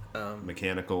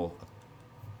 Mechanical.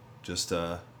 Just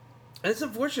And it's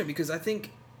unfortunate because I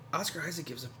think Oscar Isaac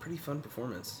gives a pretty fun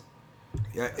performance.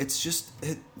 Yeah, it's just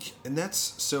and that's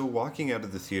so walking out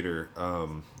of the theater.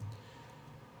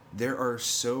 There's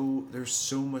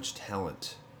so much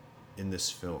talent in this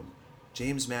film.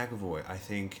 James McAvoy, I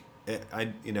think.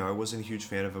 I wasn't a huge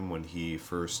fan of him when he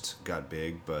first got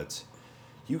big, but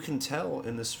you can tell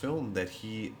in this film that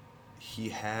he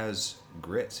has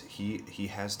grit. He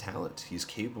has talent. He's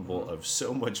capable of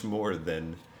so much more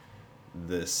than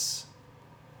this.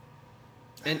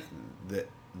 And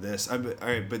all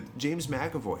right, but James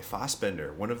McAvoy,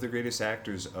 Fassbender, one of the greatest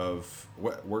actors of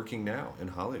working now in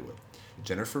Hollywood.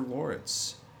 Jennifer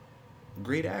Lawrence,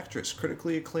 great actress,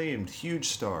 critically acclaimed, huge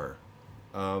star.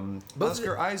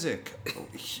 Oscar Isaac,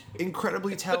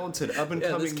 incredibly talented, up and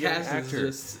coming young actor.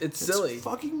 It's silly. It's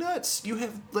fucking nuts. You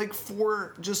have like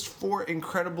four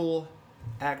incredible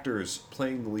actors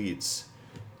playing the leads.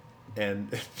 And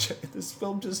this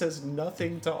film just has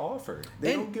nothing to offer.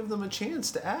 They don't give them a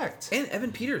chance to act. And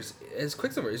Evan Peters as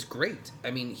Quicksilver is great.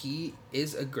 I mean, he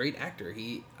is a great actor.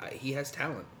 He has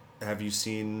talent. Have you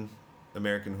seen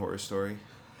American Horror Story?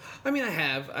 I mean, I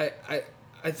have.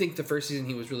 I think the first season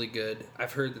he was really good.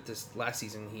 I've heard that this last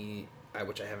season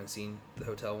which I haven't seen, the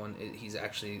hotel one, this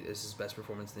is his best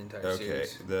performance in the entire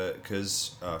series. Okay,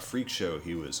 because Freak Show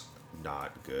he was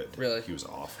not good. Really? He was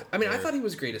awful. I mean, I thought he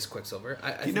was great as Quicksilver.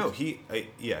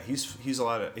 He's a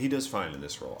lot of. He does fine in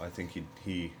this role. I think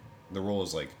the role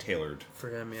is like tailored for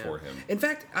him. Yeah. For him. In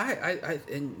fact, I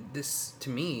and this to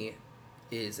me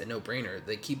is a no-brainer.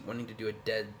 They keep wanting to do a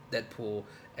Deadpool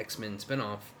X-Men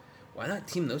spinoff. Why not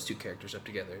team those two characters up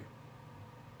together?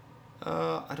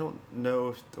 I don't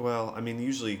know. Well, I mean,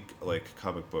 usually like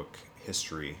comic book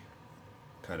history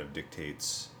kind of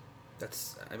dictates.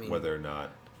 Whether or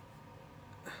not.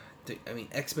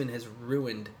 X-Men has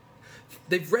ruined.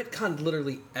 They've retconned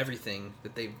literally everything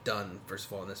that they've done. First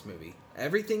of all, in this movie,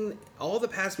 all the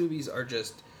past movies are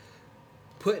just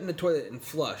put in the toilet and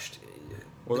flushed.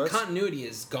 Well, the continuity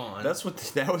is gone. That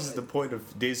was the point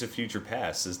of Days of Future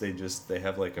Past. Is they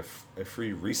have like a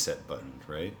free reset button,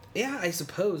 right? Yeah, I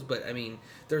suppose, but I mean,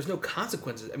 there's no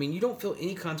consequences. I mean, you don't feel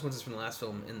any consequences from the last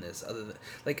film in this, other than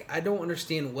I don't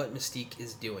understand what Mystique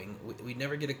is doing. We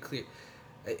never get a clear.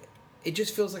 It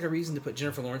just feels like a reason to put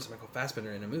Jennifer Lawrence and Michael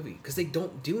Fassbender in a movie because they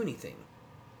don't do anything.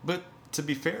 But to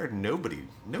be fair, nobody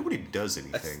does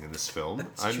anything in this film.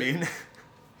 I mean,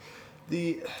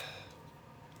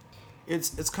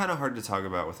 It's kind of hard to talk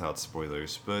about without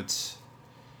spoilers, but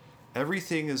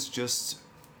everything is just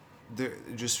there.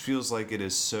 It just feels like it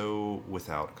is so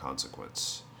without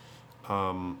consequence.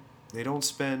 They don't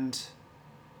spend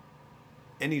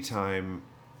any time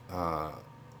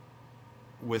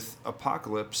with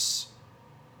Apocalypse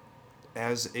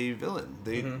as a villain.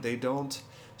 They don't.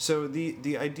 So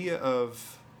the idea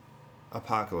of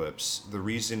Apocalypse, the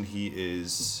reason he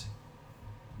is.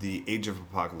 The Age of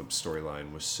Apocalypse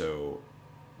storyline was so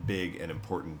big and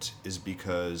important is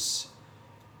because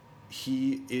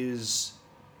he's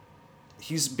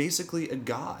basically a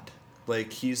god.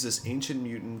 Like, he's this ancient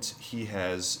mutant. He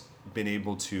has been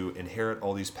able to inherit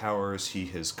all these powers. He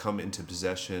has come into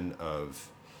possession of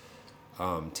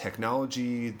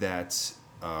technology that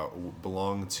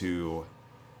belonged to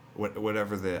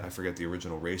whatever I forget the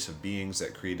original race of beings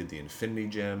that created the Infinity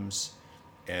Gems,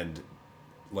 and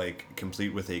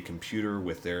complete with a computer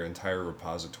with their entire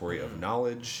repository of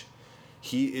knowledge.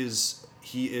 He is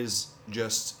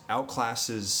just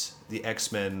outclasses the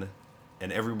X-Men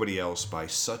and everybody else by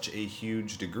such a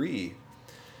huge degree.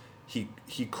 He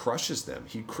crushes them.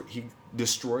 He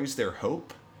destroys their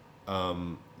hope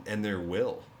and their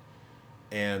will.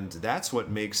 And that's what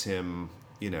makes him,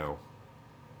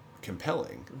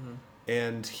 compelling. Mm-hmm.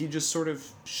 And he just sort of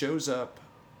shows up.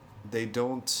 They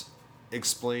don't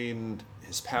explain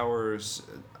his powers.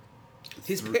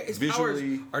 His powers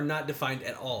are not defined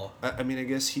at all. I mean, I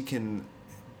guess he can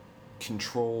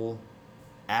control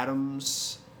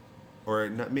atoms, or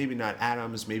maybe not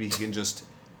atoms. Maybe he can just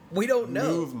We don't know.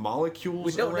 move molecules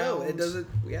We don't around. know. It doesn't.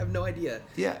 We have no idea.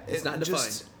 Yeah, it's not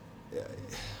defined.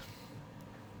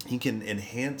 He can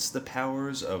enhance the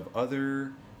powers of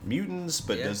other mutants,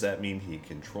 but Yeah. does that mean he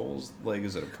controls? Like,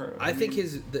 is it a pro? I think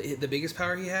the biggest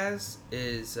power he has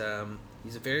is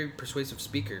he's a very persuasive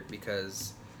speaker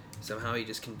because somehow he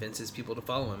just convinces people to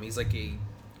follow him. He's like a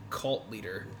cult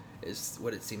leader, is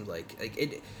what it seems like.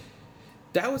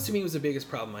 That was to me was the biggest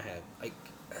problem I had.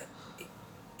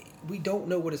 We don't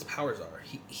know what his powers are.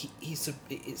 He's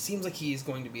it seems like he is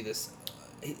going to be this.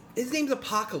 His name's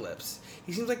Apocalypse.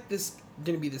 He seems like this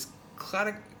going to be this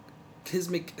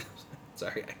cataclysmic.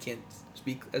 Sorry, I can't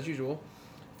speak as usual.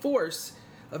 Force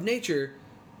of nature,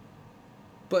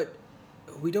 but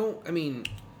we don't. I mean,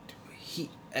 he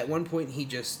at one point he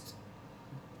just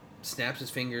snaps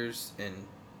his fingers and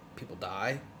people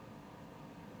die.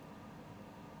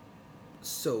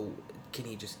 So can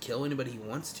he just kill anybody he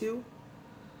wants to?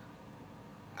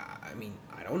 I mean,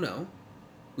 I don't know.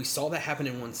 We saw that happen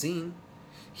in one scene.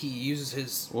 He uses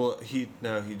his... Well, you're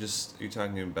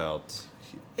talking about...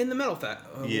 in the metal fat.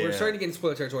 Yeah. We're starting to get into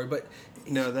spoiler territory, but...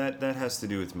 No, that has to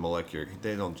do with molecular...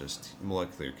 They don't just...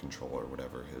 Molecular control or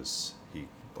whatever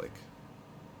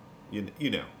You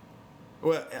know.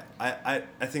 Well, I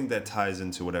think that ties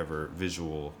into whatever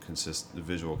visual consistency...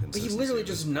 But he literally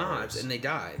just nods and they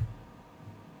die.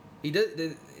 He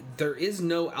does... There is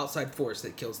no outside force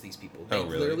that kills these people. They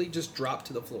literally just drop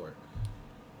to the floor.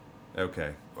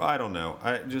 Okay. Well, I don't know.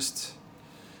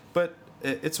 But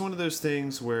it's one of those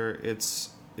things where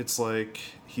it's like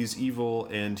he's evil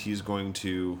and he's going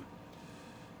to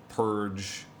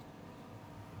purge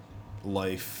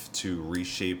life to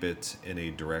reshape it in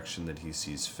a direction that he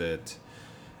sees fit.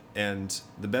 And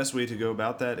the best way to go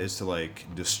about that is to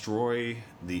destroy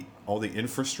all the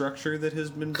infrastructure that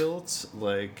has been built,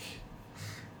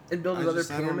 and build another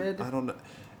pyramid. I don't know.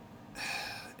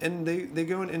 And they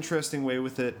go an interesting way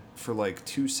with it for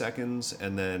 2 seconds,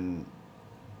 and then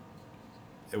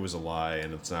it was a lie,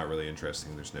 and it's not really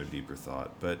interesting. There's no deeper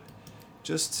thought, but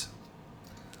just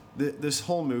this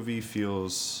whole movie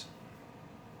feels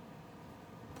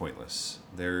pointless.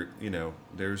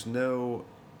 There's no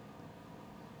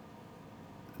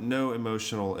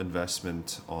emotional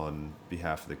investment on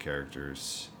behalf of the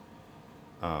characters.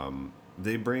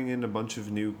 They bring in a bunch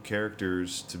of new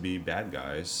characters to be bad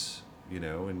guys,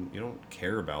 and you don't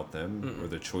care about them or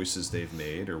the choices they've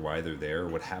made or why they're there or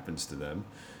what happens to them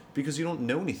because you don't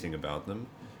know anything about them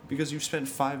because you've spent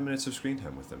 5 minutes of screen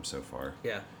time with them so far.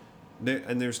 Yeah.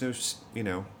 And there's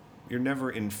no, you're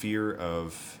never in fear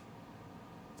of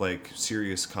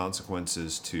serious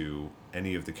consequences to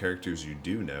any of the characters you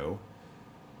do know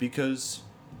because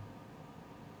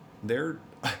there's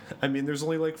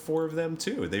only 4 of them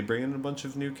too. They bring in a bunch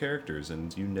of new characters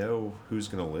and you know who's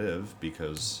going to live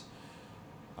because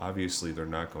obviously they're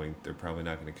probably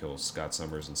not going to kill Scott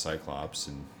Summers and Cyclops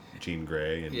and Jean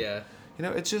Grey and yeah.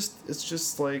 It's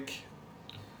just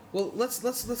well,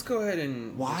 let's go ahead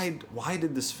and why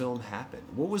did this film happen?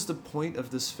 What was the point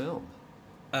of this film?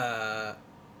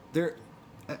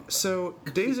 So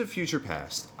Days of Future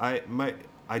Past, I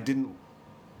didn't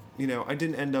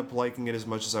end up liking it as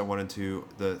much as I wanted to.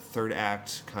 The third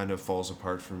act kind of falls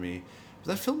apart for me.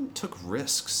 But that film took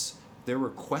risks. There were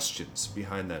questions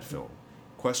behind that film.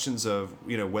 Questions of,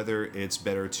 whether it's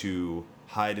better to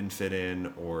hide and fit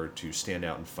in or to stand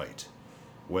out and fight.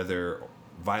 Whether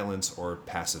violence or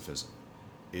pacifism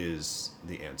is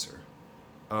the answer.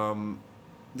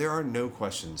 There are no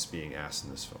questions being asked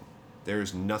in this film. There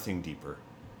is nothing deeper.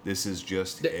 This is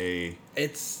just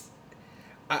It's...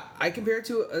 I compare it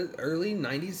to early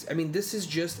 90s. I mean, this is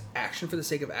just action for the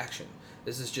sake of action.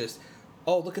 This is just,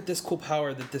 look at this cool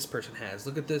power that this person has.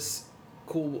 Look at this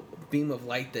cool beam of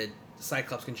light that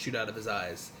Cyclops can shoot out of his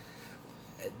eyes.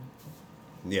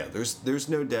 Yeah, there's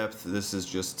no depth. This is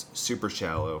just super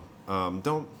shallow.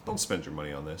 Don't spend your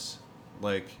money on this.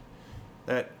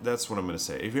 That's what I'm going to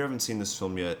say. If you haven't seen this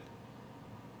film yet,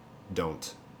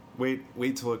 don't.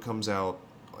 Wait till it comes out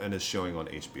and is showing on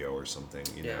HBO or something,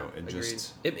 and agreed.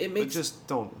 just it makes just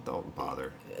don't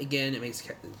bother. Again, it makes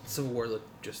Civil War look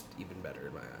just even better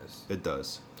in my eyes. It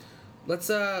does. Let's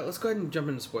go ahead and jump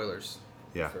into spoilers.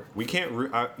 Yeah, we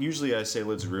can't. Usually I say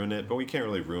let's ruin it, but we can't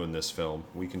really ruin this film.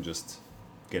 We can just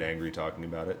get angry talking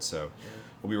about it. So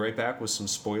we'll be right back with some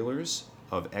spoilers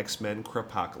of X-Men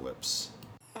Krapocalypse.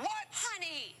 What?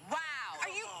 Honey! Wow! Are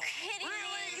you kidding me?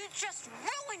 You just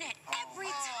ruin it every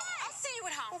time. I'll see you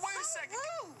at home. Well, wait a second.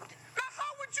 Rude. Now,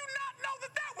 how would you not know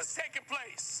that was taking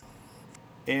place?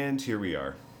 And here we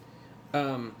are.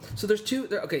 So there's two.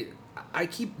 Okay, I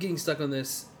keep getting stuck on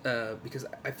this because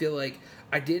I feel like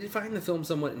I did find the film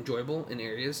somewhat enjoyable in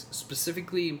areas,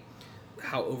 specifically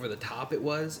how over the top it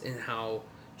was and how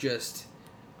just,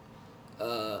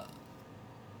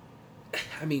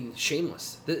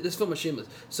 shameless. This film was shameless.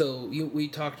 So we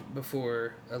talked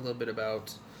before a little bit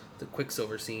about the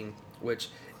Quicksilver scene, which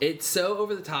it's so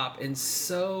over the top and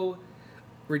so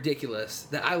ridiculous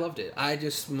that I loved it.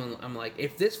 I'm like,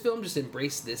 if this film just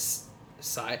embraced this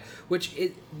side,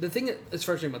 the thing that is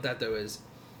frustrating about that though is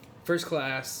First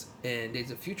Class and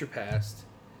Days of Future Past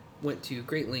went to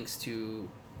great lengths to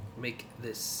make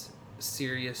this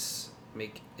serious,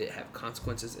 make it have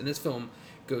consequences, and this film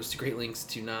goes to great lengths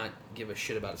to not give a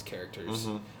shit about its characters.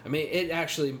 Mm-hmm. I mean, it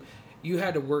actually, you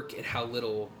had to work at how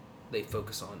little they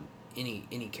focus on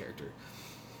any character.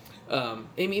 And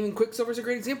even Quicksilver's a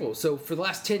great example. So for the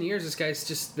last 10 years, this guy's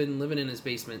just been living in his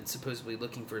basement, supposedly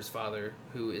looking for his father,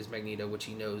 who is Magneto, which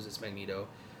he knows is Magneto.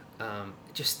 That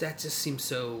just seems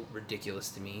so ridiculous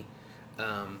to me.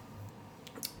 But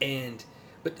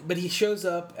he shows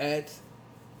up at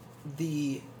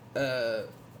the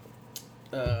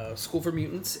School for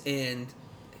Mutants and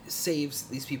saves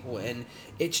these people, and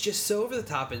it's just so over the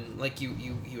top. And like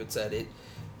you had said,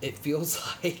 it feels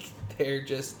like they're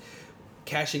just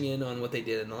cashing in on what they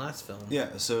did in the last film.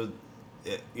 Yeah, so,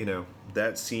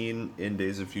 that scene in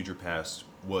Days of Future Past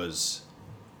was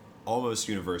almost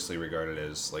universally regarded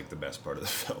as, like, the best part of the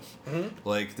film. Mm-hmm.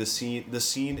 Like, the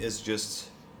scene is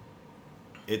just,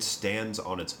 it stands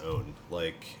on its own.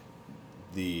 Like,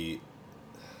 the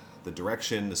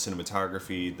direction, the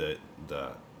cinematography, the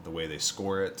way they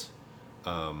score it,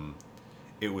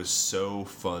 it was so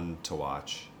fun to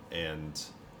watch, and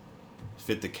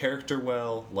fit the character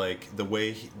well. Like the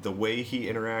way he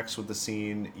interacts with the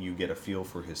scene, you get a feel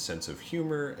for his sense of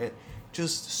humor, and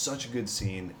just such a good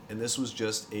scene. And this was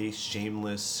just a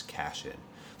shameless cash in.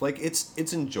 Like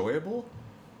it's enjoyable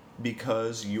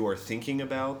because you are thinking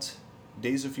about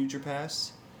Days of Future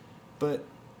Past, but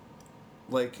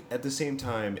like at the same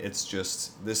time, it's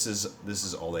just this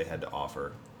is all they had to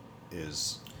offer.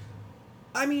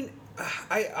 I mean,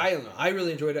 I don't know. I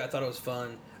really enjoyed it. I thought it was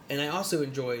fun. And I also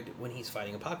enjoyed when he's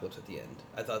fighting Apocalypse at the end.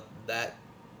 I thought that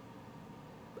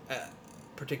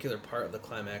particular part of the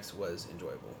climax was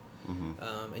enjoyable.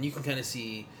 Mm-hmm. And you can kind of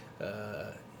see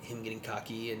him getting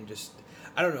cocky and just...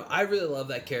 I don't know. I really love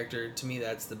that character. To me,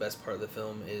 that's the best part of the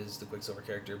film is the Quicksilver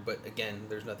character. But again,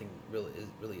 there's nothing really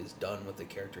is done with the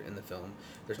character in the film.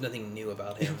 There's nothing new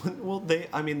about him. Well,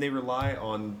 they rely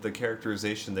on the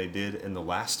characterization they did in the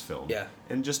last film. Yeah.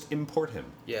 And just import him.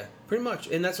 Yeah, pretty much.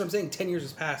 And that's what I'm saying. 10 years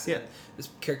has passed. Yeah. And this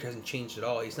character hasn't changed at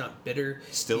all. He's not bitter.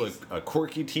 Still a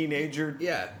quirky teenager.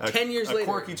 Yeah. 10 years later. A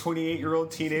quirky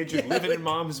 28-year-old teenager living in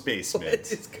mom's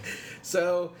basement.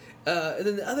 So, and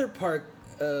then the other part...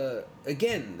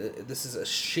 again, this is a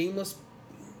shameless,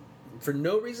 for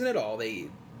no reason at all. They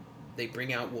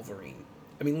bring out Wolverine.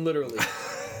 I mean, literally,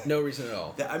 no reason at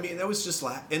all. I mean, that was just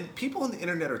and people on the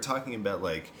internet are talking about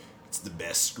like it's the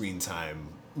best screen time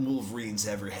Wolverine's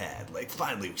ever had. Like,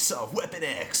 finally, we saw Weapon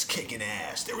X kicking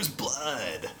ass. There was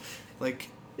blood. Like,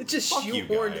 it's just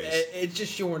shoehorned. It's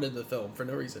just shoehorned in the film for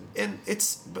no reason. And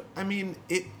the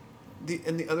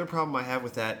other problem I have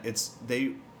with that,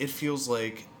 it feels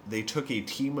like they took a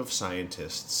team of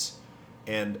scientists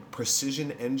and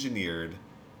precision engineered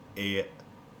a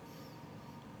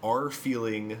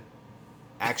R-feeling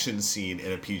action scene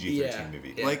in a PG-13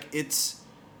 movie. Yeah. Like,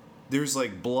 there's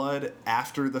like blood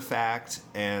after the fact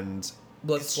and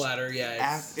blood splatter.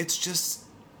 Yeah, it's just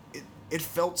it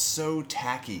felt so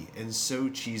tacky and so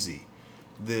cheesy.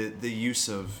 The use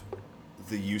of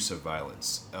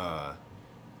violence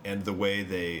and the way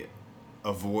they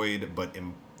avoid but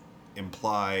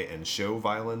imply and show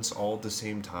violence all at the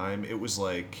same time. It was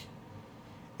like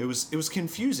it was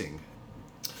confusing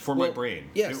for my brain.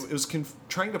 Yes. It was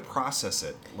trying to process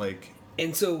it, like.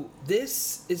 And so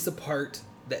this is the part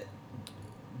that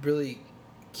really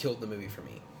killed the movie for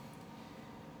me.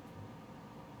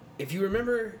 If you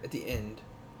remember at the end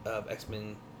of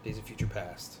X-Men Days of Future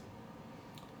Past,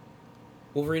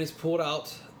 Wolverine is pulled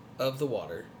out of the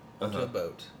water onto a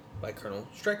boat by Colonel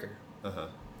Stryker.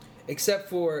 Except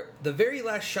for the very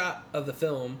last shot of the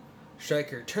film,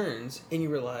 Stryker turns and you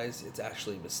realize it's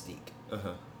actually Mystique.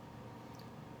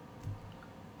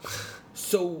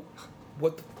 So,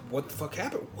 what the fuck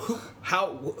happened?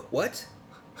 What?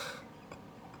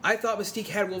 I thought Mystique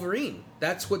had Wolverine.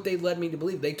 That's what they led me to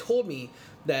believe. They told me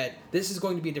that this is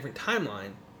going to be a different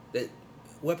timeline. That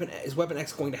is Weapon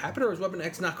X going to happen, or is Weapon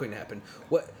X not going to happen?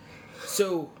 What?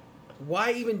 So,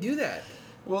 why even do that?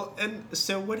 Well, and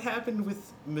so what happened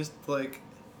with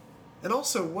and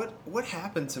also what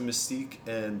happened to Mystique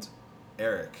and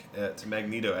Eric to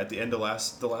Magneto at the end of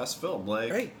the last film.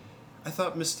 Like, Right. I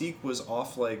thought Mystique was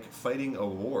off like fighting a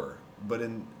war, but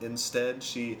instead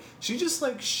she just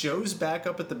like shows back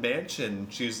up at the mansion.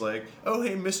 She's like, "Oh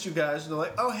hey, missed you guys," and they're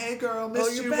like, "Oh hey girl,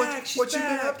 missed you're you. back. She's What you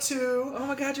been back. up to? Oh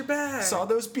my God, you're back. Saw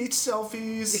those beach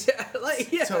selfies.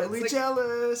 Yeah, Totally it's like-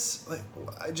 jealous. Like,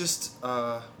 I just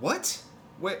what?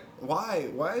 Wait, why?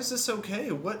 Why is this okay?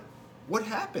 What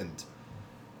happened?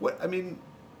 What I mean.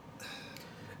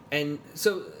 And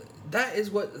so that is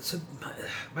what. So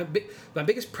my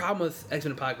biggest problem with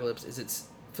X-Men Apocalypse is it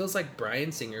feels like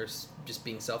Bryan Singer's just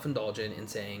being self-indulgent and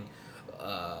saying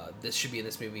this should be in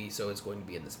this movie, so it's going to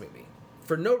be in this movie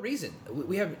for no reason.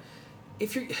 We have.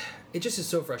 If you're, it just is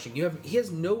so frustrating. He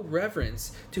has no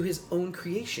reverence to his own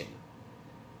creation.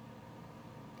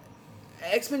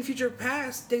 X-Men Future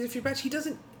Past, Days of Future Past, he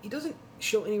doesn't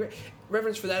show any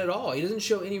reverence for that at all. He doesn't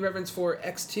show any reverence for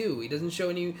X2. He doesn't show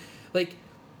any, like,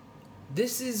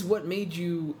 this is what made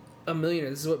you a millionaire.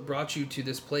 This is what brought you to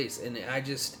this place. And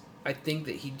I think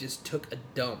that he just took a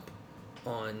dump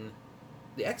on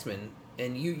the X-Men.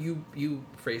 And you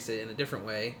phrased it in a different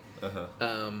way,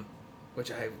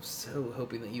 which I'm so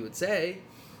hoping that you would say.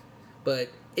 But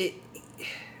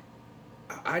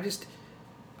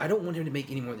I don't want him to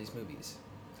make any more of these movies.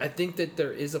 I think that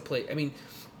there is a place. I mean,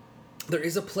 there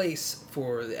is a place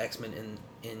for the X-Men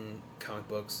in comic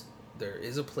books. There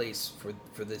is a place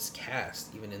for this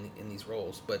cast, even in these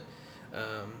roles. But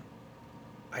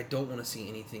I don't want to see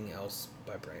anything else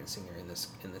by Bryan Singer in this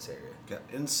area. Yeah,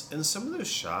 in some of those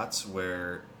shots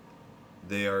where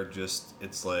they are just,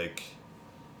 it's like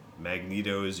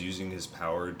Magneto is using his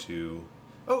power to.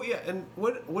 Oh yeah, and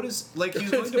what is like he's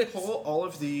going to pull all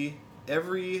of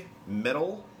every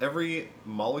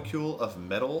molecule of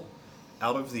metal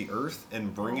out of the earth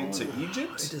and bring it to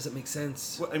Egypt? It doesn't make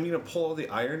sense. What, I mean, to pull all the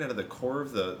iron out of the core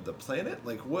of the planet?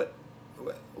 Like, what?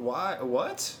 Why?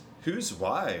 What? Who's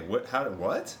why? What? How?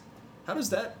 What? How does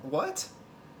that? What?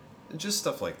 Just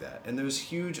stuff like that. And those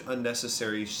huge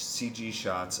unnecessary CG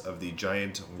shots of the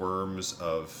giant worms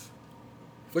of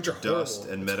Which are dust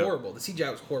horrible. and It's metal. horrible. The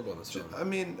CGI was horrible in this film. I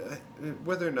mean,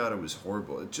 whether or not it was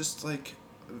horrible, it just like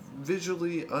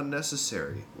visually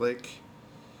unnecessary. Like,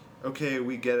 okay,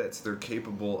 we get it. They're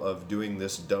capable of doing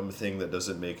this dumb thing that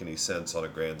doesn't make any sense on a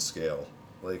grand scale.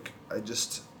 Like, I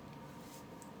just,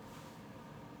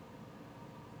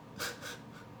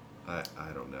 I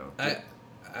don't know.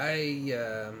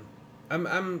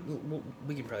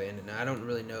 We can probably end it now. I don't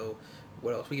really know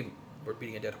what else. We're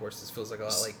beating a dead horse. This feels like a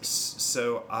lot like.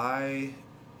 So I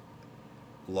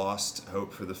lost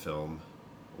hope for the film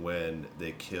when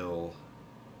they kill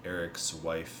Eric's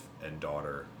wife and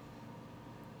daughter,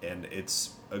 and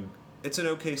it's an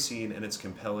okay scene and it's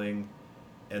compelling,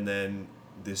 and then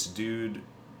this dude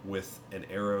with an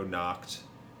arrow knocked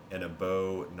and a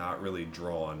bow not really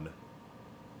drawn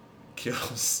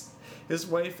kills his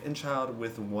wife and child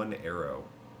with one arrow,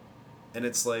 and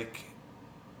it's like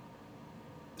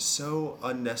so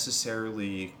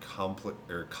unnecessarily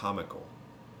comical,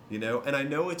 you know? And I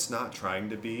know it's not trying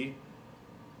to be,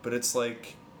 but it's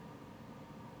like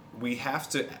we have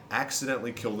to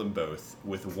accidentally kill them both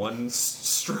with one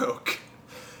stroke.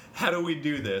 How do we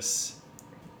do this?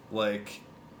 Like,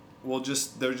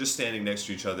 they're just standing next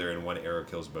to each other and one arrow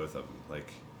kills both of them.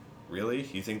 Like, really?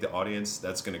 You think the audience,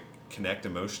 that's going to connect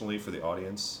emotionally for the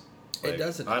audience? Like, It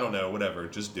doesn't. I don't know, whatever,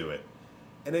 just do it.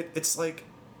 And it's like,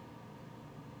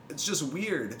 it's just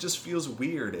weird. It just feels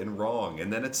weird and wrong,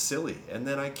 and then it's silly, and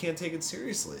then I can't take it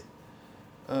seriously.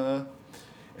 And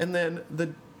then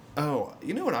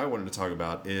you know what I wanted to talk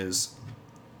about is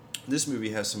this movie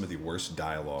has some of the worst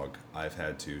dialogue I've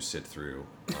had to sit through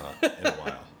in a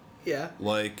while. Yeah.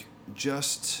 Like,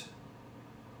 just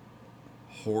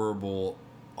horrible,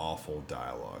 awful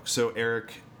dialogue. So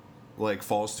Eric, like,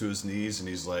 falls to his knees and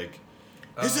he's like,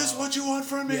 "Is this what you want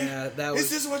from me? Yeah, that was. Is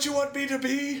this what you want me to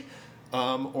be?"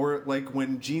 Or like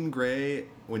when Jean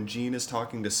is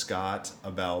talking to Scott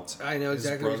about I know his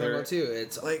exactly what brother, you're talking about too.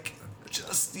 It's like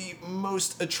just the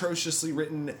most atrociously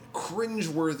written,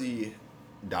 cringeworthy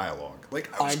dialogue.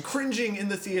 Like I was cringing in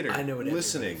the theater. I know what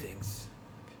listening. everybody thinks.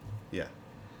 Yeah.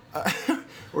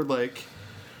 Or like,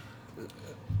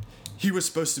 he was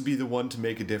supposed to be the one to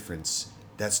make a difference.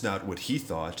 That's not what he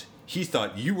thought. He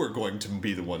thought you were going to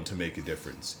be the one to make a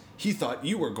difference. He thought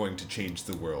you were going to change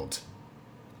the world.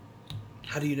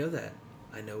 How do you know that?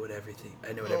 I know what everything.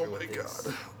 I know what everyone thinks.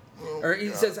 God. Oh Or he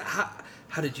says,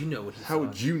 "How did you know what he How thought?"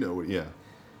 would you know it? Yeah.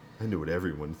 I know what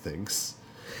everyone thinks.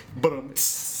 But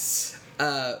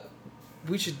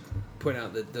We should point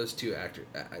out that those two actors,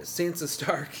 Sansa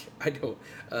Stark,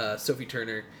 Sophie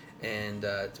Turner, and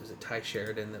was it Ty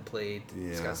Sheridan that played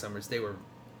Scott Summers? They were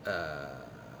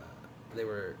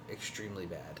extremely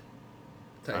bad.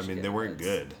 They weren't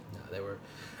good. No, they were.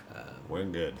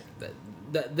 Weren't good.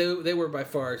 They were by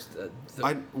far.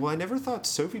 I never thought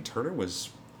Sophie Turner was.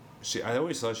 I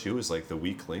always thought she was like the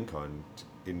weak link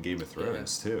in Game of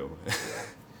Thrones too.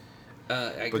 I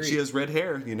agree. But she has red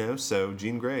hair, so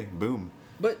Jean Grey, boom.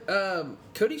 But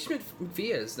Cody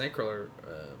Smith-McPhee as Nightcrawler,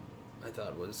 I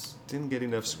thought didn't get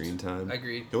enough screen time. I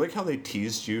agree. You like how they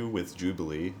teased you with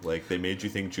Jubilee? Like they made you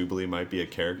think Jubilee might be a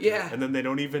character. Yeah. And then they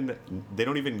don't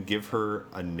even give her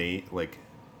a name, like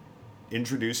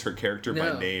introduce her character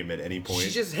by name at any point.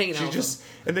 She's just hanging out.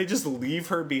 And they just leave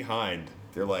her behind.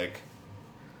 They're like,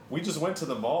 we just went to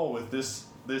the mall with this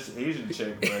Asian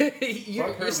chick, but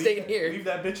you're staying here. Leave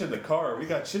that bitch in the car. We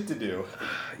got shit to do.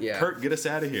 Yeah. Kurt, get us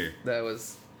out of here. That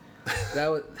was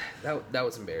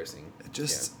embarrassing.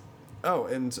 Just oh,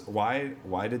 and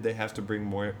why did they have to bring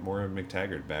Moira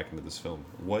McTaggart back into this film?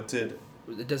 What did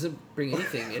it doesn't bring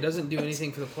anything. It doesn't do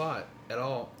anything for the plot at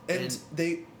all. And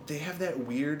they have that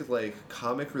weird like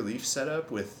comic relief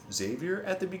setup with Xavier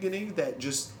at the beginning that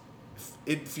just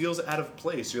it feels out of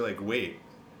place. You're like, wait,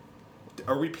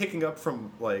 are we picking up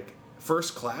from like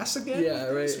First Class again? Yeah,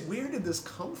 right. Where did this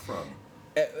come from?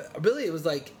 Really, it was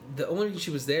like the only reason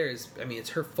she was there is,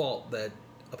 it's her fault that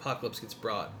Apocalypse gets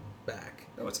brought back.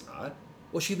 No, it's not.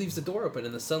 Well, she leaves the door open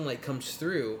and the sunlight comes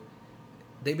through.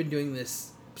 They've been doing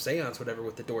this seance, whatever,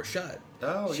 with the door shut.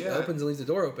 Oh, she yeah. opens and leaves the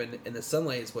door open, and the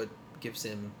sunlight is what gives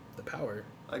him the power.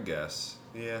 I guess.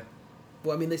 Yeah.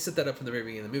 Well, they set that up from the very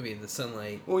beginning of the movie. The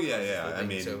sunlight. Well, yeah.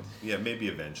 Thing, maybe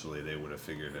eventually they would have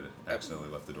figured it accidentally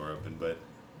left the door open, but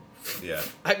yeah.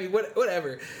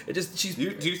 Whatever. It just she's. Do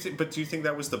you think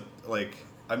that was the like?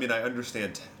 I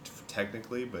understand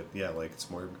technically, but yeah, like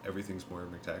everything's Moira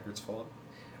McTaggart's fault.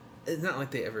 It's not like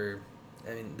they ever.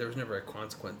 There was never a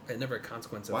consequence. Never a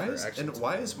consequence of her actions. And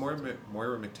why is Moira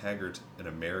McTaggart an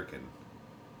American?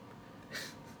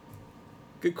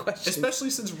 Good question. Especially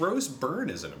since Rose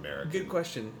Byrne is an American. Good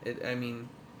question.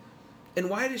 And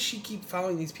why does she keep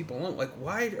following these people along? Like,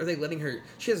 why are they letting her?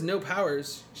 She has no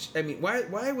powers.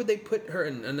 Why would they put her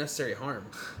in unnecessary harm?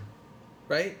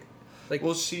 Right? Like,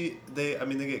 well, they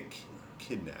get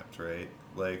kidnapped, right?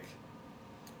 Like,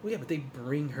 well, yeah, but they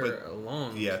bring her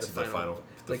along. Yeah, to the final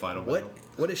battle.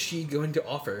 What is she going to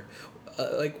offer?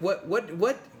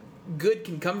 What good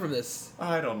can come from this?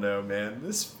 I don't know, man.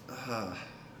 This,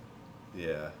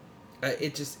 yeah.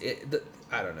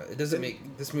 I don't know. It doesn't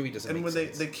make this movie doesn't. And make when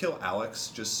sense. they kill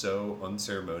Alex just so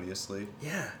unceremoniously.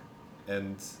 Yeah.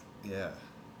 And yeah.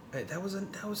 That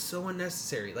was so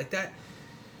unnecessary. Like that.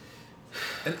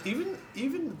 And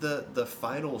even the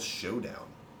final showdown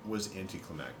was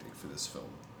anticlimactic for this film.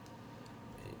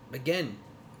 Again,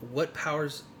 what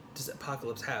powers does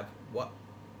Apocalypse have?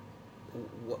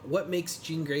 What makes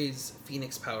Jean Grey's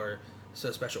Phoenix power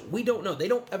so special? We don't know. They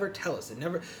don't ever tell us.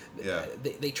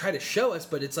 They try to show us,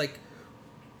 but it's like,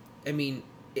 and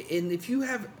if you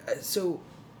have,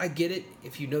 I get it.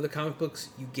 If you know the comic books,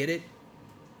 you get it.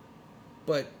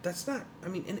 But that's not.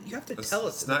 And you have to tell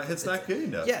us. It's not good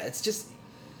enough. Yeah, it's just.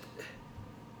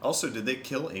 Also, did they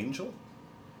kill Angel?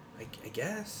 I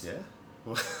guess. Yeah.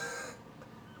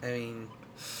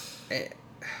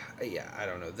 Yeah, I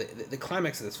don't know. The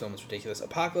climax of this film is ridiculous.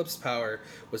 Apocalypse's power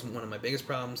was one of my biggest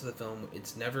problems with the film.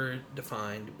 It's never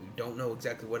defined. We don't know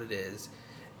exactly what it is,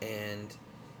 and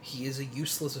he is a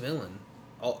useless villain.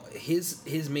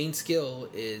 His main skill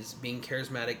is being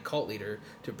charismatic cult leader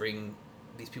to bring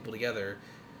these people together,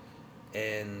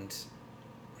 and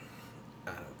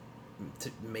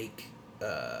to make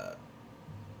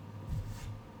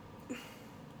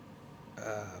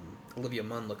Olivia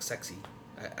Munn look sexy.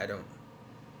 I don't.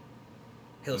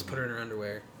 Hey, let's put her in her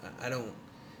underwear. I don't.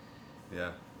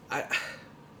 Yeah.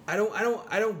 I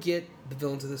don't get the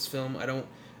villains of this film.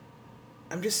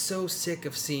 I'm just so sick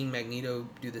of seeing Magneto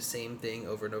do the same thing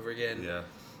over and over again. Yeah.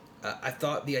 I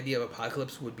thought the idea of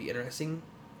Apocalypse would be interesting.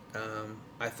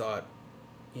 I thought,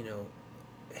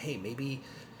 hey, maybe,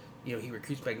 he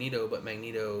recruits Magneto, but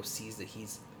Magneto sees that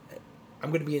I'm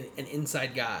going to be an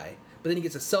inside guy. But then he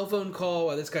gets a cell phone call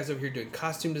while this guy's over here doing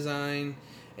costume design,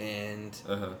 and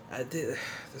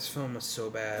this film was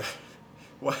so bad.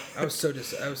 What? I was such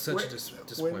a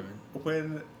disappointment.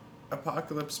 When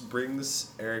Apocalypse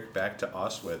brings Eric back to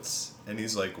Auschwitz, and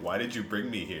he's like, "Why did you bring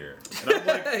me here?" And I'm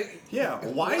like, "Yeah,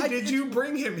 why did you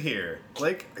bring him here?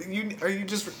 Like,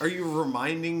 are you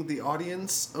reminding the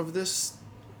audience of this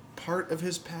part of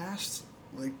his past?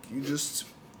 Like, you just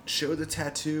show the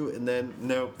tattoo, and then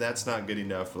nope, that's not good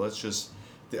enough. Let's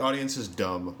the audience is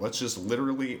dumb. Let's just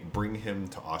literally bring him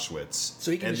to Auschwitz, So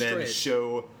he can and then destroy it.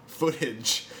 show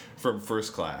footage from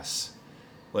First Class.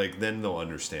 Like, then they'll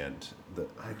understand the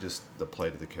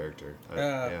plight of the character.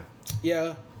 Yeah.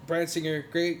 Yeah, Bryan Singer,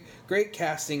 great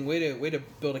casting. Way to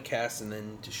build a cast and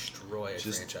then destroy a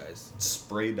franchise.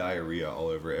 Spray diarrhea all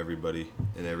over everybody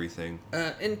and everything.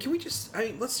 And can we just? I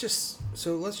mean, let's just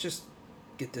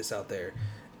get this out there.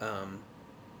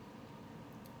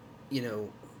 You know,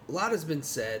 a lot has been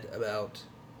said about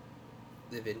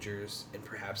the Avengers, and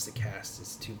perhaps the cast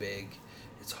is too big.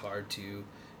 It's hard to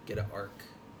get an arc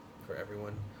for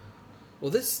everyone.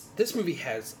 Well, this movie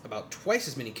has about twice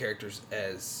as many characters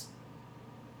as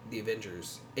the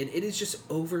Avengers, and it is just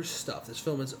overstuffed. This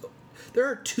film is... There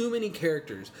are too many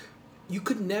characters. You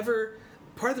could never...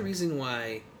 Part of the reason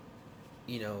why,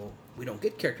 you know, we don't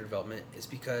get character development is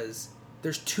because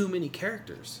there's too many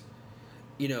characters.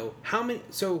 You know, how many...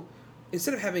 So,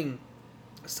 instead of having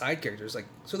side characters, like...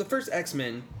 So, the first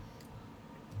X-Men,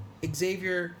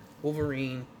 Xavier,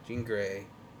 Wolverine, Jean Grey,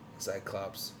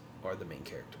 Cyclops are the main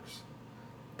characters.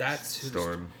 That's who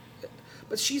Storm.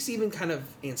 But she's even kind of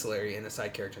ancillary and a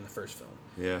side character in the first film.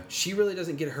 Yeah. She really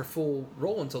doesn't get her full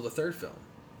role until the third film.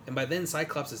 And by then,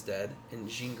 Cyclops is dead, and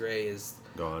Jean Grey is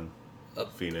Gone. a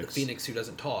Phoenix. Phoenix who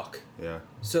doesn't talk. Yeah.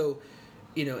 So,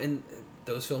 you know, and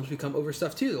those films become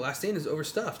overstuffed too. The Last Stand is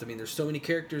overstuffed. I mean, there's so many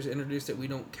characters introduced that we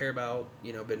don't care about.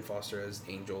 You know, Ben Foster as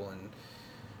Angel, and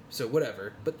so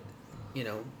whatever. But, you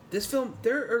know, this film,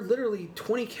 there are literally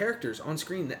 20 characters on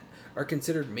screen that are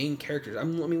considered main characters. I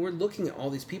mean, we're looking at all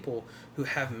these people who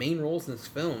have main roles in this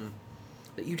film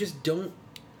that you just don't...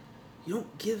 You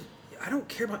don't give... I don't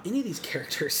care about any of these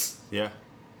characters. Yeah.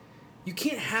 You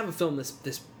can't have a film this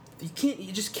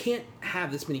you just can't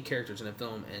have this many characters in a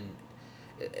film, and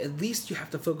at least you have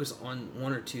to focus on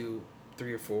one or two,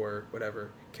 three or four,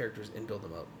 whatever characters and build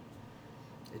them up.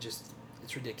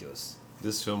 It's ridiculous.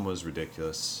 This film was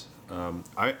ridiculous.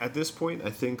 At this point, I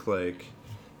think like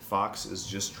Fox is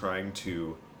just trying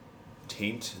to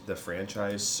taint the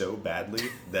franchise so badly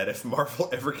that if Marvel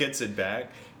ever gets it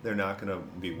back, they're not going to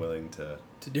be willing to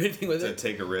Do anything with it?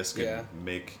 take a risk Yeah. and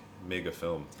make a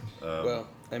film. Well,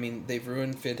 I mean, they've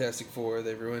ruined Fantastic Four,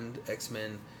 they've ruined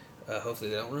X-Men. Hopefully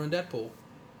they don't ruin Deadpool.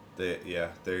 I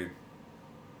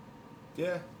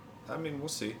mean, we'll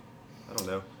see. I don't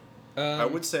know. I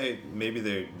would say maybe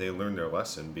they learned their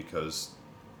lesson because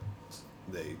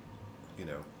they, you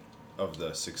know, of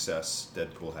the success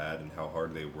Deadpool had and how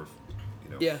hard they were,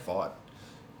 fought.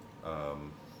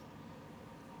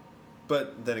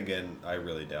 But then again, I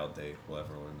really doubt they will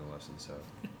ever learn the lesson. So,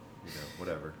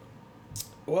 whatever.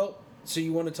 Well, so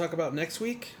you want to talk about next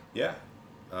week? Yeah.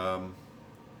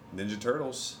 Ninja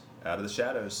Turtles, Out of the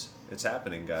Shadows. It's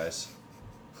happening, guys.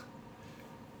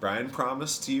 Brian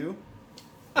promised you,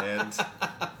 and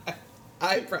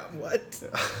What?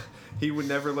 he would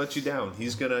never let you down.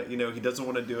 He's gonna, he doesn't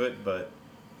want to do it, but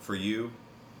for you,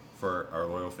 for our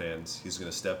loyal fans, he's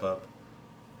gonna step up,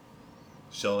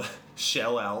 shell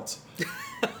out the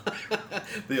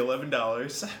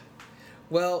 $11.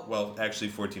 Well, Actually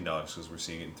 $14 because we're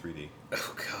seeing it in 3D.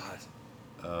 oh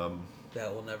God.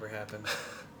 That will never happen.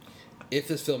 If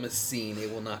this film is seen,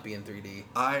 it will not be in 3D.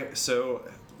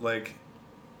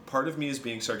 Part of me is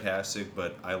being sarcastic,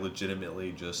 but I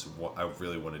legitimately I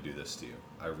really want to do this to you.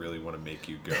 I really want to make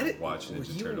you go watch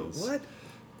Ninja Turtles. What?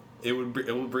 It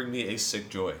will bring me a sick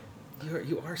joy.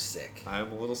 You are sick.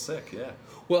 I'm a little sick, yeah.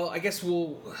 Well, I guess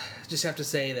we'll just have to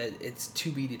say that it's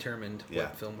to be determined Yeah.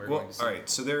 what film we're going to see. All right,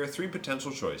 so there are 3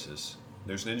 potential choices.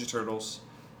 There's Ninja Turtles,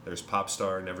 there's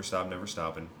Popstar, Never Stop, Never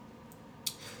Stoppin',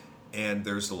 and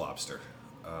there's The Lobster.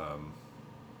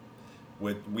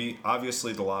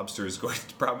 Obviously The Lobster is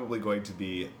probably going to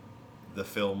be the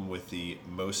film with the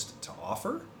most to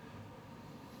offer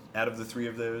out of the 3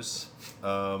 of those.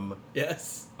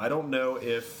 Yes. I don't know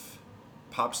if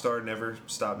Popstar, Never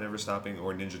Stop, Never Stopping,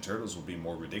 or Ninja Turtles will be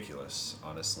more ridiculous,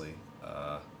 honestly.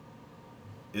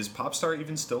 Is Popstar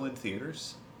even still in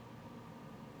theaters?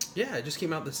 Yeah, it just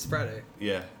came out this Friday.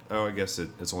 Yeah. Oh, I guess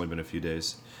it's only been a few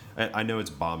days. I know it's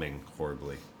bombing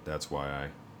horribly. That's why I,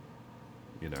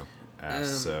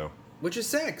 asked. Which is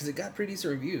sad because it got pretty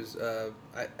decent reviews.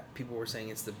 People were saying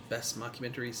it's the best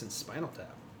mockumentary since Spinal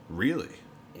Tap. Really?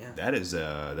 Yeah. That is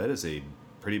a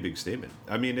pretty big statement.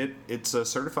 I mean, it's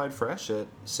certified fresh at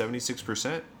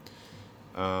 76%.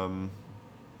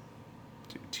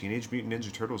 Teenage Mutant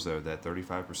Ninja Turtles, though, that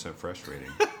 35% fresh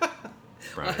rating.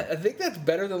 Brian. I think that's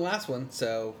better than the last one,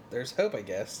 so there's hope, I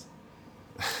guess.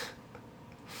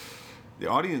 The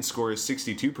audience score is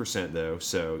 62%, though,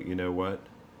 so you know what?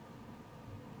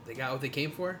 They got what they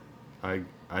came for? I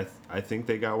think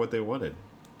they got what they wanted.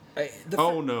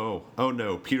 Oh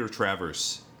no, Peter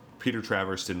Travers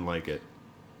didn't like it.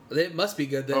 It must be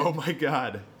good then. Oh my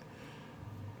god.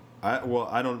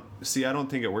 I don't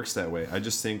think it works that way. I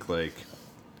just think, like,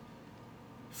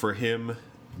 for him,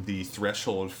 the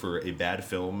threshold for a bad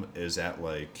film is at,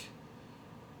 like,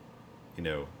 you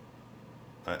know,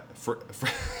 for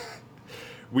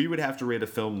we would have to rate a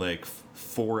film like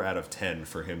 4 out of 10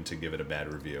 for him to give it a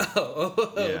bad review.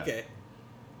 Okay.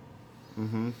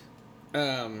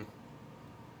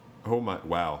 Oh my,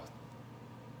 wow.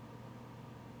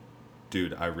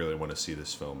 Dude, I really want to see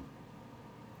this film.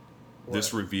 What?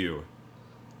 This review.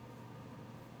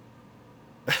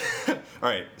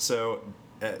 Alright, so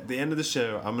at the end of the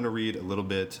show, I'm going to read a little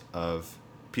bit of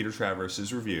Peter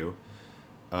Travers' review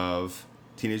of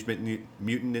Teenage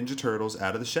Mutant Ninja Turtles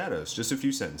Out of the Shadows. Just a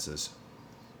few sentences.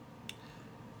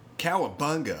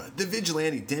 Cowabunga! The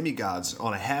vigilante demigods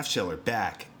on a half-shell are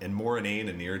back, and more inane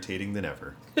and irritating than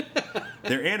ever.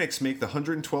 Their antics make the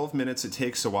 112 minutes it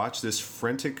takes to watch this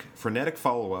frenetic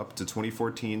follow-up to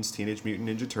 2014's Teenage Mutant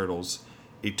Ninja Turtles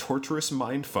a torturous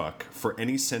mindfuck for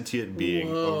any sentient being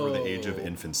over the age of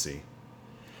infancy.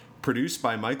 Produced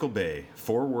by Michael Bay,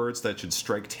 4 words that should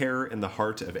strike terror in the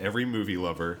heart of every movie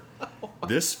lover.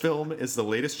 This film is the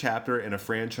latest chapter in a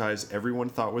franchise everyone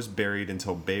thought was buried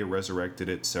until Bay resurrected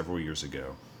it several years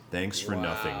ago. Thanks for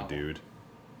nothing, dude.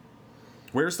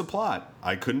 Where's the plot?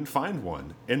 I couldn't find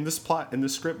one. In the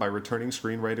script by returning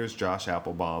screenwriters Josh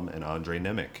Applebaum and Andre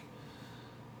Nemec.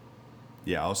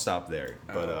 Yeah, I'll stop there.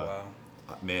 But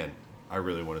man, I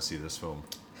really want to see this film.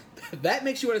 That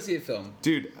makes you want to see a film.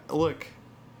 Dude, look.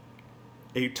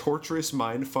 A torturous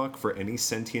mindfuck for any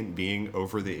sentient being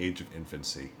over the age of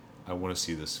infancy. I want to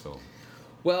see this film.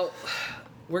 Well,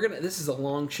 this is a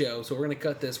long show, so we're gonna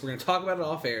cut this. We're gonna talk about it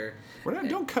off air.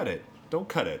 Don't cut it. Don't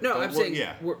cut it. No, I'm saying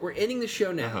yeah. we're ending the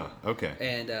show now. Okay.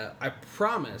 And I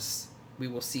promise we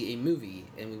will see a movie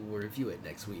and we will review it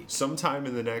next week. Sometime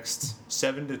in the next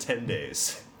 7 to 10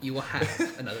 days. You will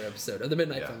have another episode of the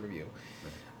Midnight Film Review.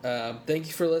 Thank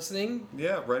you for listening.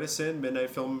 Yeah, write us in,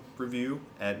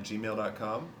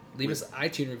 midnightfilmreview@gmail.com. Leave us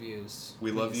iTunes reviews.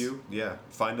 We love you. Yeah.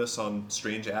 Find us on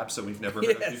strange apps that we've never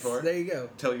heard of before. There you go.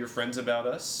 Tell your friends about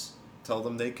us. Tell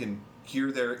them they can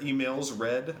hear their emails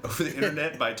read over the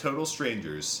internet by total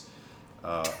strangers.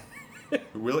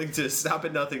 Willing to stop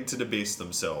at nothing to debase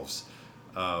themselves.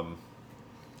 I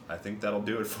think that'll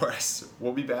do it for us.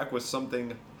 We'll be back with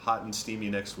something hot and steamy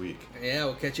next week. Yeah,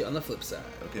 we'll catch you on the flip side.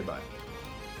 Okay, bye.